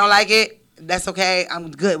 I don't like it. That's okay. I'm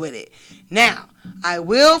good with it. Now, I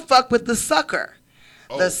will fuck with the sucker.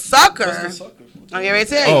 The sucker. What's the sucker? I'm getting ready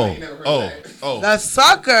to tell you. Oh. The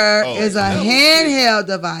sucker Oh. is a handheld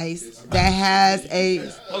device that has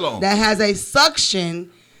a suction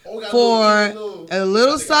for a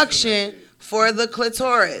little suction for the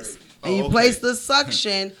clitoris, and you place the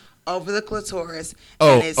suction over the clitoris.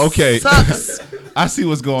 And it sucks. I see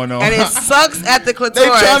what's going on. And it sucks at the They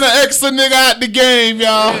clitoris. trying to X a nigga out the game,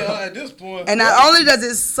 y'all. Yeah, at this point. And not only does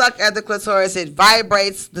it suck at the clitoris, it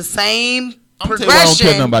vibrates the same I'm telling you, I don't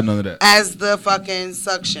care nothing progression about none of that. as the fucking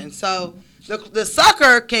suction. So the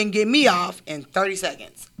sucker can get me off in 30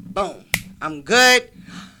 seconds. Boom. I'm good.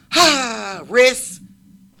 Wrist,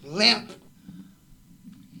 limp.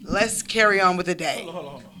 Let's carry on with the day. Hold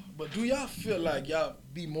on. But do y'all feel like y'all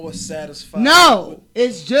be more satisfied? No,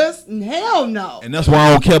 it's just hell no. And that's why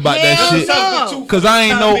I don't care about that Hell shit. no. Cause I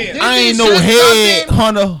ain't no is head just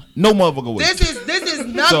hunter, no motherfucker with. This is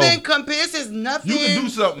nothing compared. This is nothing. You can do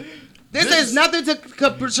something. This is nothing to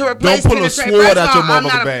replace Don't pull a penetration. sword First out of your all, I'm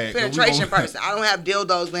not motherfucker a bag. penetration person. I don't have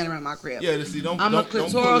dildos laying around my crib. Yeah, see, don't. I'm a don't pull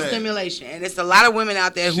clitoral that. stimulation, and it's a lot of women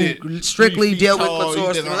out there Shit, who strictly 3 feet deal with tall, clitoral you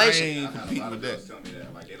just- stimulation. I ain't I had a competing lot with of that. girls tell me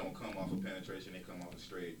that. Like, it don't come off of penetration, they come off of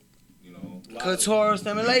straight, you know. Clitoral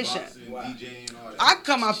stimulation. Boxing, DJing, all that. I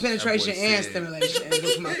come off penetration boy and said. stimulation and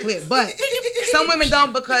look at my clip, but some women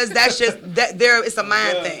don't because that's just that. It's a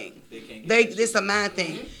mind thing. It's a mind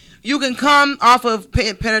thing. You can come off of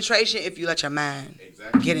penetration if you let your mind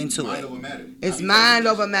get into Mind it. over matter. It's mind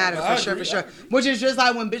over matter I for agree. sure. Which is just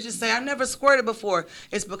like when bitches say, "I never squirted before."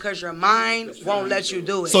 It's because your mind won't let you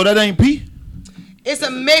do it. So that ain't pee. It's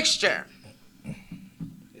a mixture.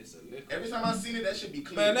 Every time I seen it, that should be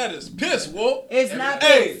clean. Man, that is piss, Wolf. It's not.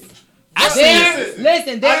 Hey, I see it.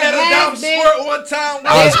 Listen, there I had a down has been. squirt one time.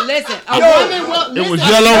 Listen, a woman will. It was listen,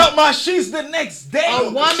 yellow. Out my sheets the next day. A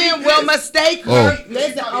woman will mistake Oh. her.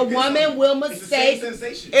 Listen, a woman will It's the same mistake.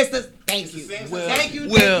 sensation. It's the. Thank you. It's the same Thank you.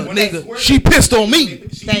 Well, thank you. nigga, she pissed on me.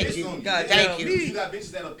 Thank you. God Thank damn you. me. You got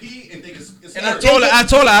bitches that'll pee and think it's And I told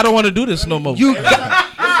her I don't want to do this no more. You. every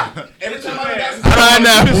time I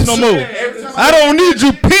I don't piss no more. every time I don't need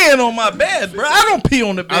you peeing on my bed, bro. I don't pee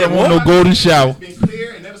on the bed. I don't want no golden shower. It's been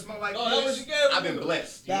clear and never smelled like Oh, that this. what you gave me? I've been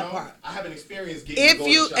blessed. You That know? part. I haven't experienced getting If the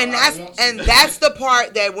you golden and shower. that's I want to. and that's the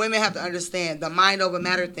part that women have to understand, the mind over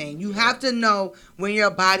matter thing. You have to know when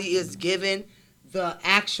your body is given the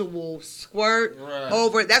actual squirt Right.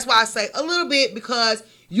 over. That's why I say a little bit, because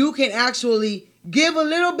you can actually give a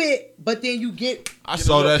little bit, but then you get I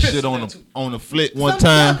saw little that piss shit in on there, the too. on the flick one some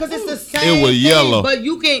time. because it's the same. It was thing, yellow but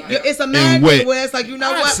you can. It's a man wet. where it's like, you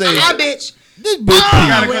know I'd what, say- bitch. This bitch You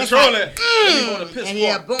gotta Where it's control like, it. Then you go to piss and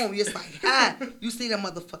yeah, part. boom, it's like, you see that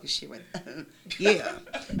motherfucking shit right there.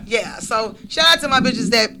 Yeah. So shout out to my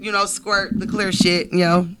bitches that, squirt the clear shit,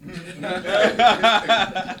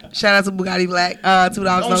 Shout out to Bugatti Blaqq, 2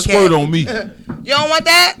 dogs, don't no squirt cat. on me. You don't want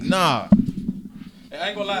that? Nah. Hey, I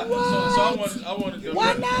ain't gonna lie. So I wanted to.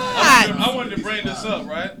 Why not? I wanted to bring this up,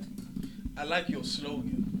 right? I like your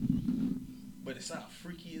slogan, but it sounds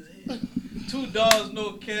freaky as hell. 2 dogs,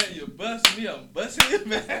 no cat. You bust me, I'm busting your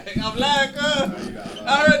back. I'm lying, cuz.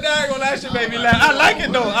 I heard that. I ain't gonna lie, shit made me laugh. I like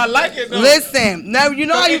it though. Listen, no, you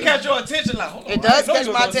know how It you catch your attention, like, hold on. It does I know catch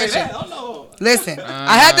you my was gonna say attention. that. Hold on. Listen,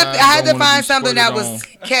 I had to don't wanna find be something that squirted was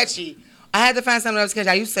catchy. I had to find something that was catchy.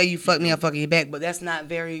 I used to say you fuck me, I'm fucking you back, but that's not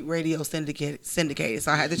very radio syndicated.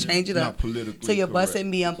 So I had to change it Not up. politically So you're correct. busting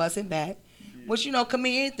me, I'm busting back. Which, come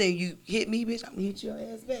in anything. You hit me, bitch, I'm gonna hit your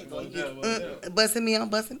ass back. Busting me, I'm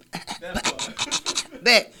busting back.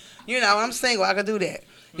 I'm single. I can do that.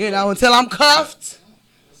 Until I'm cuffed,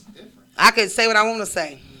 I can say what I want to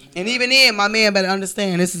say. And even then, my man better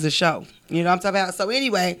understand this is a show. You know what I'm talking about? So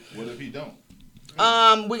anyway, What if he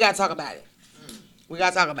don't? we gotta talk about it.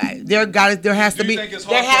 There has to Do be. you think it's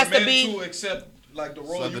There hard has for to men be. to accept like the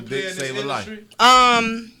role Suck you a play dick, in this save a life. industry?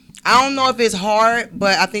 I don't know if it's hard,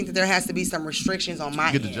 but I think that there has to be some restrictions on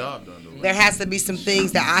my Get the end. job done though. There has to be some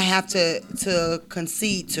things that I have to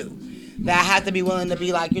concede to. that I have to be willing to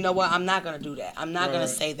be like, you know what, I'm not gonna do that. I'm not gonna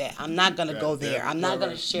say that. I'm not gonna go there. I'm not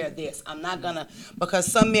gonna share this. I'm not gonna,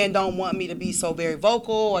 because some men don't want me to be so very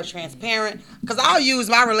vocal or transparent. Because I'll use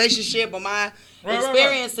my relationship or my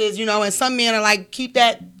experiences, you know, and some men are like, keep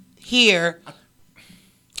that here.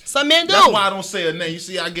 Some men do. That's why I don't say a name. You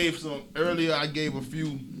see, I gave a few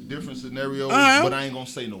different scenarios, but I ain't gonna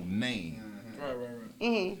say no name. Right.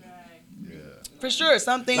 Mm-hmm. Yeah. For sure,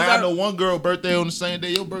 some things Like I know one girl birthday on the same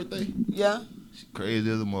day your birthday. Yeah. She crazy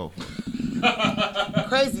as a motherfucker.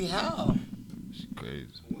 Crazy how? She crazy.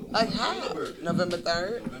 Like how? November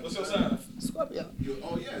 3rd. What's your sign? Scorpio.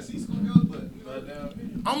 Oh yeah, see Scorpios,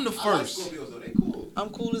 but I'm the I like first. Scorpios though. They cool. I'm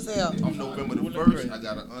cool as hell. I'm November the 1st. I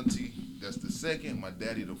got an auntie that's the 2nd. My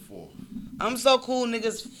daddy the 4th. I'm so cool,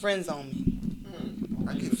 niggas friends on me.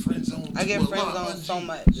 I get friends on. I get friends on so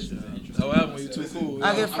much. So what happened when you too cool?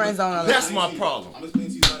 I get friends on a lot. That's my problem. I'm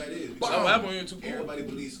explaining to you how that is. So what happened when you too cool? Everybody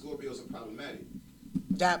believes Scorpios are problematic.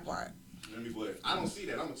 That part. But I don't see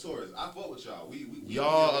that. I'm a Taurus. I fuck with y'all. We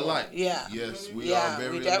Y'all alike. Yeah. Yes, we Yeah, are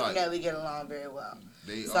very we alike. definitely get along very well.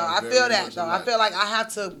 They So are I very feel that much though. alike. I feel like I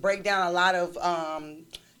have to break down a lot of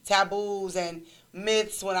taboos and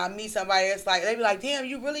myths when I meet somebody. It's like they be like, "Damn,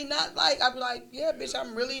 you really not like?" I be like, "Yeah, bitch,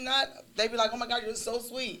 I'm really not." They be like, "Oh my God, you're so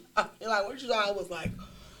sweet." You're like, "What you thought I was like?"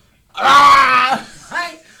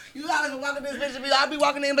 Like, you gotta walk in this bitch and be like, I be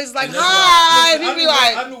walking in places like, "Hi," and he be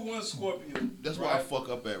like, I knew one Scorpio. That's why I fuck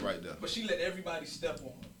up at right there. But she let everybody step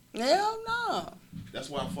on her. "Hell no, That's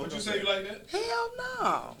why I fuck Would up. you say you like that? hell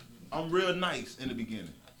no." I'm real nice in the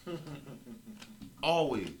beginning.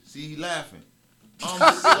 Always. See, he laughing.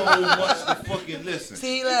 I'm so much the fucking listen.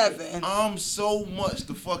 See, he laughing. I'm so much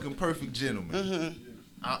the fucking perfect gentleman. Mm-hmm.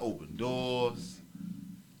 I open doors.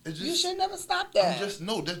 It's just, You should never stop that. that's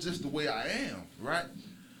just the way I am, right?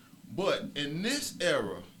 But in this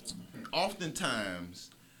era,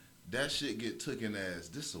 oftentimes that shit get taken as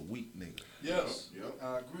this a weak nigga. Yes. Yep.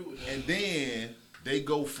 I agree with that. And then they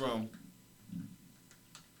go from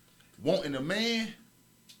wanting a man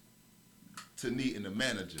to needing a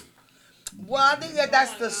manager. Well, I think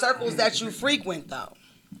that's the circles that you frequent, though.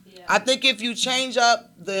 Yeah. I think if you change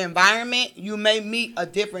up the environment, you may meet a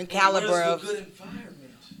different caliber of. Good environment.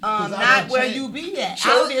 Not where you be at.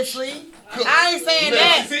 Obviously, I ain't saying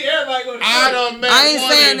that. See, everybody go to church. I ain't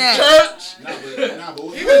saying that. Church.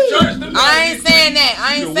 I ain't saying that.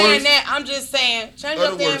 I ain't saying that. I'm just saying change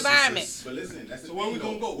up the environment. But listen, that's So where we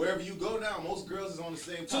gonna go? Wherever you go now, most girls is on the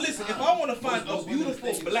same. So type listen, of if time. I want to find a Most women beautiful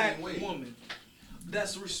think the black same way. woman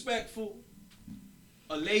that's respectful,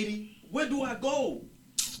 a lady, where do I go?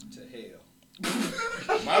 To hell.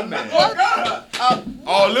 My man. God!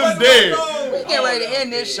 All them dead. We get ready to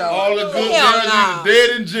end this show. All the good Hell girls nah. either dead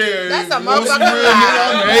in jail. That's a You want some motherfucking real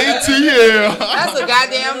lie. nigga, I'm ATL. That's a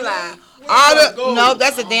goddamn lie. No,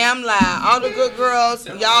 that's a damn lie. All the good girls,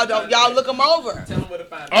 y'all look them over. Tell them where to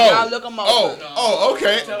find Y'all look them over. Oh,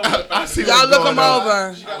 okay. I see Y'all what's look going them on.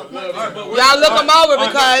 over. Y'all Y'all look them over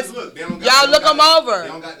because Look, they don't got- y'all they look don't them got- They over.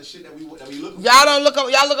 don't got the shit that we looking Y'all don't look them.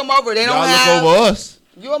 Y'all look them over. They don't Y'all have. look over us.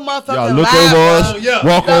 You a motherfucking Y'all look lie, over bro. us. yeah.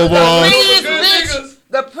 Walk The over us. prettiest Good bitch, niggas.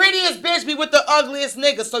 the prettiest bitch be with the ugliest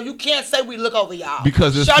niggas, so you can't say we look over y'all.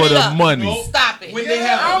 Because it's Shut for it the up. money. Stop it. When they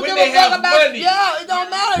have- I don't when give they a fuck have about money. yo. It don't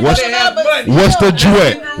matter. What's- It don't matter, but What's the still.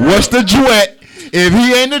 duet? What's the duet? If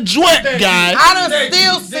he ain't a duet guy. I done Thank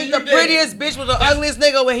still you. seen Then the you dead. prettiest bitch with the ugliest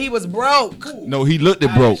nigga when he was broke. No, he looked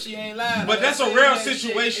at broke. She ain't lying. But that's a rare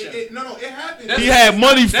situation. No, it happened. He had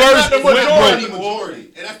money That's first, not the went majority. broke.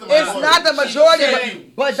 majority. And that's the It's minority. not the majority, She but,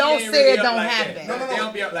 ain't- but she don't ain't say really it up don't like happen. that. No. They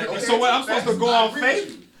don't be up like that. Okay, So what, I'm supposed to go I on agree with faith?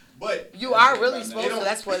 you. But You are really supposed to.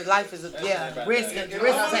 That's what life is. Yeah, risk taking,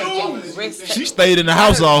 risk taking. She stayed in the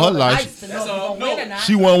house all her life. Nice to know if you gonna win or not.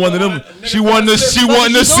 She wasn't one of them. She wasn't the What city you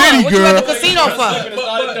doing? What you at the girl. casino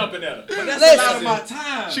for? But that's Listen. a lot of my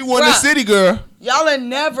time. She wasn't the Bruh. city girl. Y'all will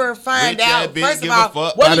never find Rich out. ass bitch, First of give a all,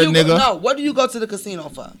 fuck what about do a you nigga. no? What do you go to the casino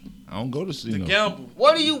for? I don't go to see no. Gamble.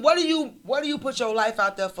 What do you put your life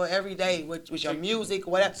out there for every day with your music,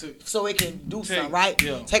 whatever, so it can do something, right?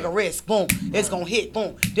 yeah. Take a risk, boom. It's gonna hit,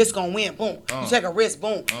 boom. This gonna win, boom. You take a risk,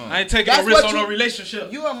 boom. I ain't taking That's a risk what on you- no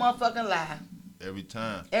relationship. You a motherfucking lie. Every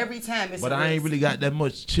time. Every time it's But a I ain't risk. really got that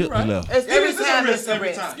much chips right. left. It's every It's a time risk it's a every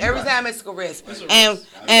risk. time. Every You're time it's a risk. It's a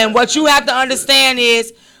And what you have to understand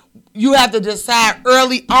is you have to decide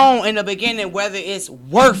early on in the beginning whether it's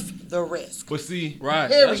worth the risk. But see, Right.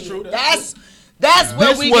 Period. That's true. That's where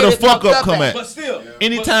this we where get the it fuck fucked up come at. But still.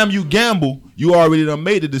 Anytime you gamble, you already done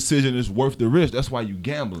made the decision it's worth the risk. That's why you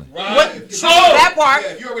gambling. Right. That part. yeah,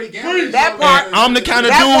 if you already gambled, That part. I'm the kind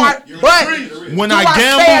of That dude part. But when do I stay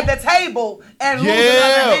at gamble, the table and lose another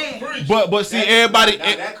yeah. hand? but see everybody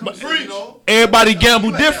that comes, you know, everybody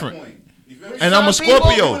gamble different. And I'm a Some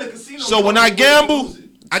people- Scorpio. So when I gamble,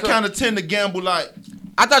 I kind of tend to gamble like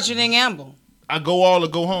I thought you didn't gamble. I go all or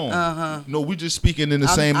go home. Uh-huh. No, we just speaking in the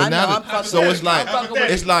same I know, I'm analogy. fucking So with it's you.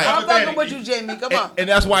 like I'm fucking with you, Jamie. Come on. and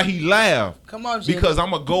that's why he laughed. Come on, Jamie. Because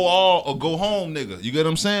I'm a go all or go home nigga. You get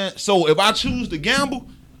what I'm saying? So if I choose to gamble,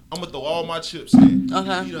 I'm gonna throw all my chips in.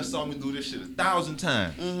 Okay. You done saw me do this shit 1,000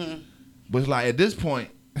 times. Mm-hmm. But it's like at this point,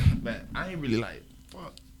 man, I ain't really like,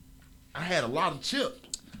 fuck. I had a lot of chips.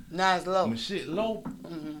 Now it's low. When shit low,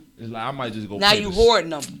 it's like I might just go Now play you the- hoarding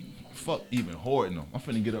them. Fuck even hoarding them. I'm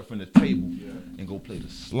finna get up from the table and go play the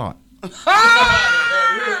slot.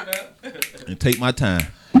 And take my time.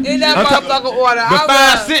 In that motherfucker order. The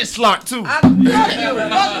 5-cent slot too. Fuck you.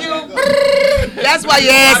 That's why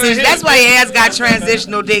your ass is. That's why your ass got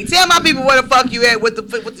transitional dick. Tell my people where the fuck you at with the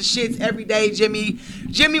shits every day, Jimmy.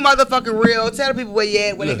 Jimmy motherfucking real. Tell the people where you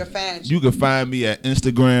at, where they can find you. You can find me at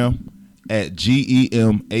Instagram at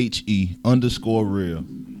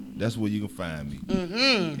GEMHE_real. That's where you can find me.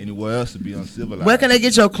 Mm-hmm. Anywhere else to be uncivilized. Where can they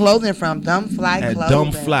get your clothing from? Dumbfly At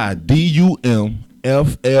Clothing. Dumbfly,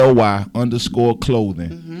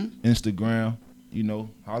 DUMFLY_clothing. Instagram, you know,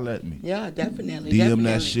 holla at me. Yeah, definitely. DM definitely.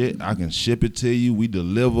 that shit. I can ship it to you. We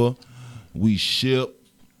deliver. We ship.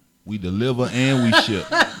 We deliver and we ship.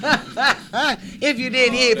 If you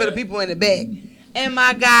didn't hear it for the people in the back. And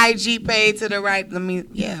my guy GEPAID to the right.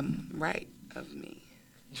 Right of me.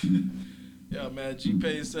 Yeah, man,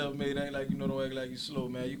 GEPAID self-made. Ain't like you know, don't act like you slow,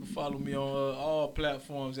 man. You can follow me on all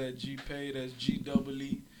platforms at GEPAID. That's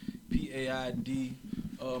GEEPAID.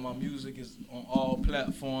 My music is on all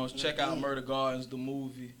platforms. Check out Murder Gardens, the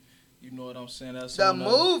movie. You know what I'm saying? That's The on,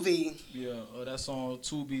 movie. Yeah, that's on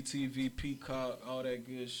Tubi TV, Peacock, all that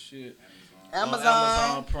good shit. Amazon.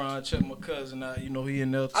 Amazon Prime. Check my cousin out. You know he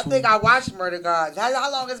in there too. I think I watched Murder Gardens.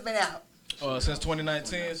 How long it's been out? Since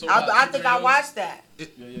 2019. So I think I watched that. Yeah,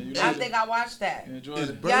 you I did. think I watched that. You enjoyed Is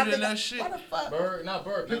it. Bird in that shit? What the fuck? Bird, not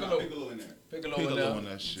Bird. Piccolo. Piccolo in there. Piccolo Piccolo in in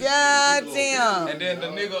there. that shit. God damn. And then the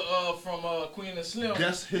nigga from Queen and Slim.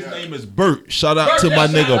 That's his name is Bert. Shout out to Bert, my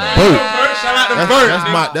yeah, nigga shout out Bert. Shout out to That's,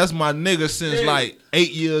 Bert. that's my nigga since like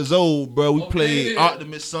 8 years old, bro. We played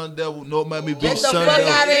Optimus Sun Devil, North Miami Beach Get the Sun fuck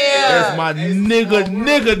Devil. outta here. That's my nigga.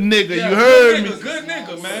 Yeah, You heard me? Good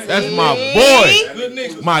nigga, man. That's my See? boy. Good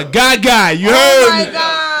nigga. My guy. You Oh heard my me?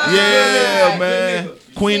 God. Yeah, man.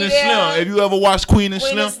 Queen and See Slim. there? If you ever watched Queen and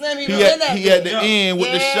Queen Slim, and Slim, he he was in that at the bitch. end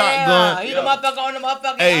with the Yeah. shotgun. He the motherfucker on the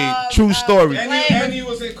motherfucking. Hey, true story. And he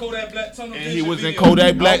was in Kodak Black Tunnel And Vision he was in video.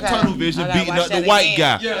 Kodak Black Okay. Tunnel Vision I gotta beating watch up the that white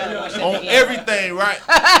again. guy. Yeah. On everything, right?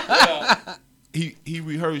 Yeah. He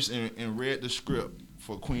rehearsed and read the script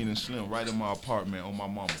for Queen and Slim right in my apartment on my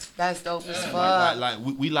mama. That's dope as fuck. Like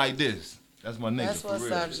we like this. That's my nigga That's for what's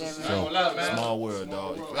real. up, Jimmy. So, lie, man. small world,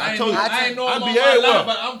 dog. I I told you, ain't know I him be all my everywhere. life,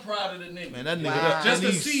 but I'm proud of the nigga. Man, that nigga, Wow. Just to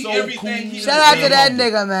he's see so everything cool. he Shout out to that Humble.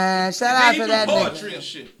 nigga, man. Shout out He to do that poetry nigga. and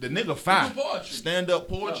shit. The nigga fire. do poetry. Stand up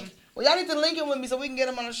poetry. Well, y'all need to link him with me so we can get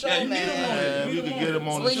him on the show, Yeah, you need man. him on Man, we could get him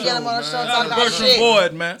on So the we show. can get him on the show, man. talk about Bertram shit.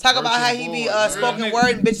 Boyd, man. Talk about how Bertram he be Boyd, spoken real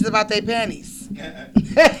word and bitches about their panties.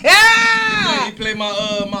 He played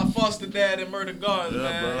my foster dad in Murder Gardens,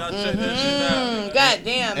 man. bro. Y'all check that shit out. God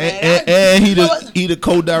damn, man. And You know what- he the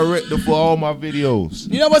co-director for all my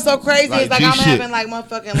videos. You know what's so crazy Like is like G I'm shit. having like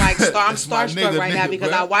motherfucking like I'm That's my starstruck nigga, right now nigga, because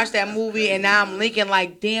bro. I watched that movie and now I'm linking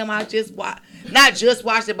like damn I just watched not just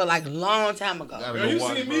watched it but like long time ago. Gotta Girl, go you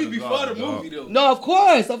watch seen me Murder before Gardens, the dog. movie, though. No, of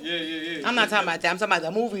course. Yeah. I'm not talking about that. I'm talking about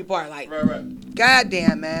the movie part. Like, Right.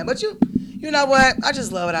 goddamn, man. But you know what? I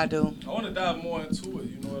just love what I do. I want to dive more into it.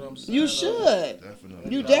 You know what I'm saying? You should.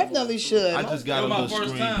 Definitely. You definitely should. I just got a It was my little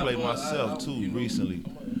first time, screenplay but myself I- too you know. recently.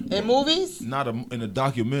 In movies? Not in a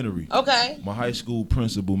documentary. Okay. My high school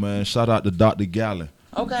principal, man, shout out to Dr. Gallen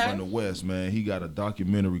Okay. from the West, man. He got a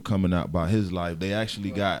documentary coming out about his life. They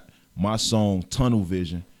actually got my song Tunnel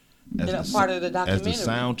Vision as Yeah, the, part of the as documentary. the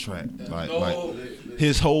soundtrack. Like No.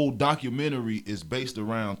 his whole documentary is based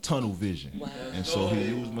around tunnel vision. Wow. And so he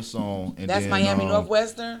used my song. And That's then, Miami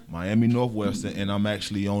Northwestern? Miami Northwestern, and I'm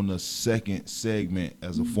actually on the second segment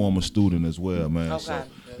as a former student as well, man. Okay. So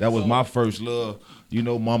that was my first love. You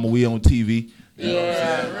know, Mama, we on TV. Yeah.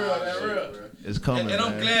 That real. It's coming, And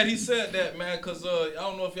I'm man. glad he said that, man, because I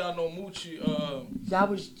don't know if y'all know Moochie. Y'all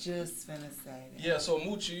was just finna say that. Yeah, so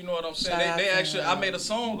Moochie, you know what I'm saying? Shout out They to actually, him. I made a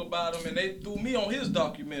song about him, and they threw me on his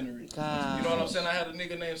documentary. God. You know what I'm saying? I had a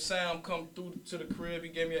nigga named Sam come through to the crib. He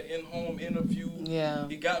gave me an in-home interview. Yeah.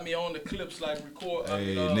 He got me on the clips, like record.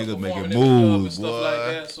 Hey, performing niggas making in the club and moves, stuff boy. like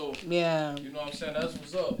that. So Yeah. you know what I'm saying? That's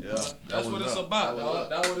what's up. Yeah, That's that what was it's up. about, That was dog.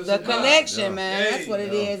 That's what it's The about. connection, Yeah. man. That's what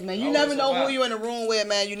it is, man. You That never was know who about- you in the room with,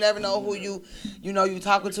 man. You never know who you you know, you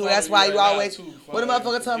talking to her. That's why you always. What the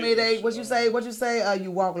motherfucker told me today? What you say?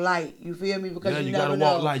 You walk light. You feel me? Because you never know.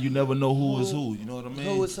 Gotta walk light. You never know who is who. You know what I mean?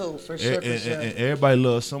 Who is who? For sure. And everybody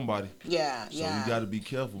loves somebody. Yeah, so you gotta be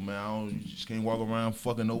careful, man. You just can't walk around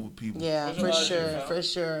fucking over people. Yeah, for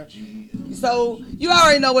sure. So you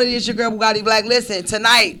already know what it is, your girl Bugatti Blaqq. Listen,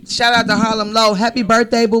 tonight, shout out to Harlem Low. Happy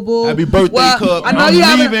birthday, boo boo. Happy birthday, cub. I know I'm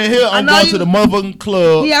you leaving here. I'm going to the motherfucking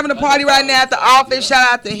club. He having a party right now at the office.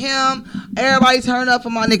 Shout out to him. Everybody turn up for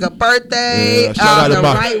my nigga birthday. Yeah, shout out to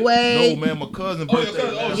my right way. No man, my cousin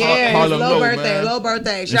birthday. Yeah, Harlem low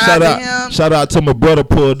birthday. Shout out to him. Shout out to my brother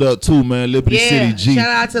pulled up too, man. Liberty City G. Shout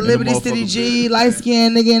out to Liberty City G. Light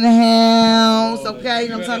skinned nigga in the house. Okay, you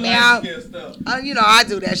know what I'm talking about? You know I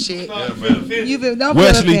do that shit. Yeah, don't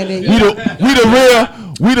Wesley, feel offended.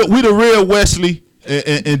 we the real Wesley.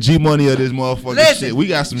 And G Money of this motherfucking shit. We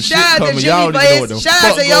got some shit coming. Y'all don't know what the fuck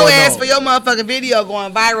shout out to your ass on. for your motherfucking video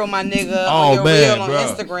going viral, my nigga. Oh on man, on bro.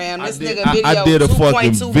 Instagram. This nigga video. I did a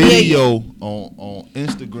fucking 2.2 video on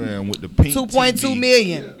Instagram with the pink 2.2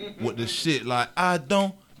 million. With the shit like I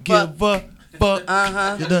don't give a fuck.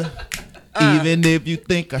 Even if you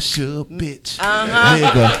think I should, bitch.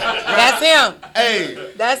 Nigga. That's him.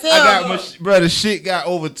 Hey, that's him. I got my brother. Shit got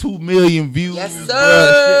over 2 million views. Yes, sir. Shit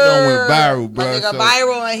done went viral, bro. My nigga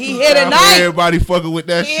viral, and he hit a night. Everybody fucking with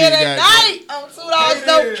that shit. He hit a night on $2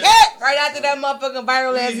 no cat. Right after that motherfucking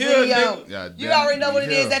viral ass video. You already know what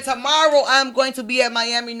it is. That tomorrow I'm going to be at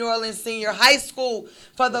Miami New Orleans Senior High School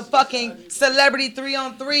for the fucking Celebrity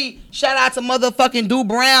 3-on-3. Shout out to motherfucking Du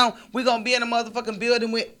Brown. We gonna be in a motherfucking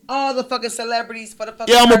building with all the fucking celebrities for the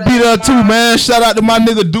fucking. Yeah, I'm gonna be there too, man. Shout out to my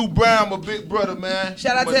nigga Du Brown, my big brother, man.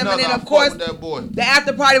 Shout out to him, and then of course the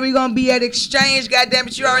after party we gonna be at Exchange. Goddamn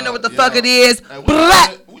it, you already know what the fuck it is.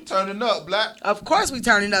 Hey, we turning up, Black. Of course we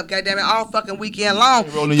turning up, goddamn it, all fucking weekend long.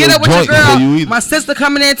 Get up with your girl. My sister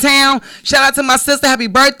coming in town. Shout out to my sister. Happy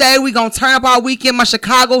birthday. We gonna turn up all weekend. My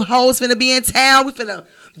Chicago hoes finna be in town. We finna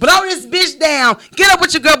blow this bitch down. Get up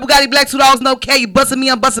with your girl Bugatti Blaqq, $2 no K. You busting me,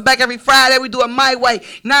 I'm busting back every Friday. We do it my way.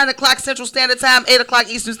 9 o'clock Central Standard Time, 8 o'clock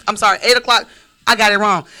Eastern. I'm sorry, 8 o'clock. I got it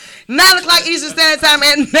wrong. 9 o'clock Eastern Standard Time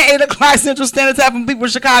and 8 o'clock Central Standard Time from people in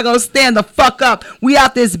Chicago. Stand the fuck up. We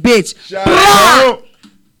out this bitch. Shout out.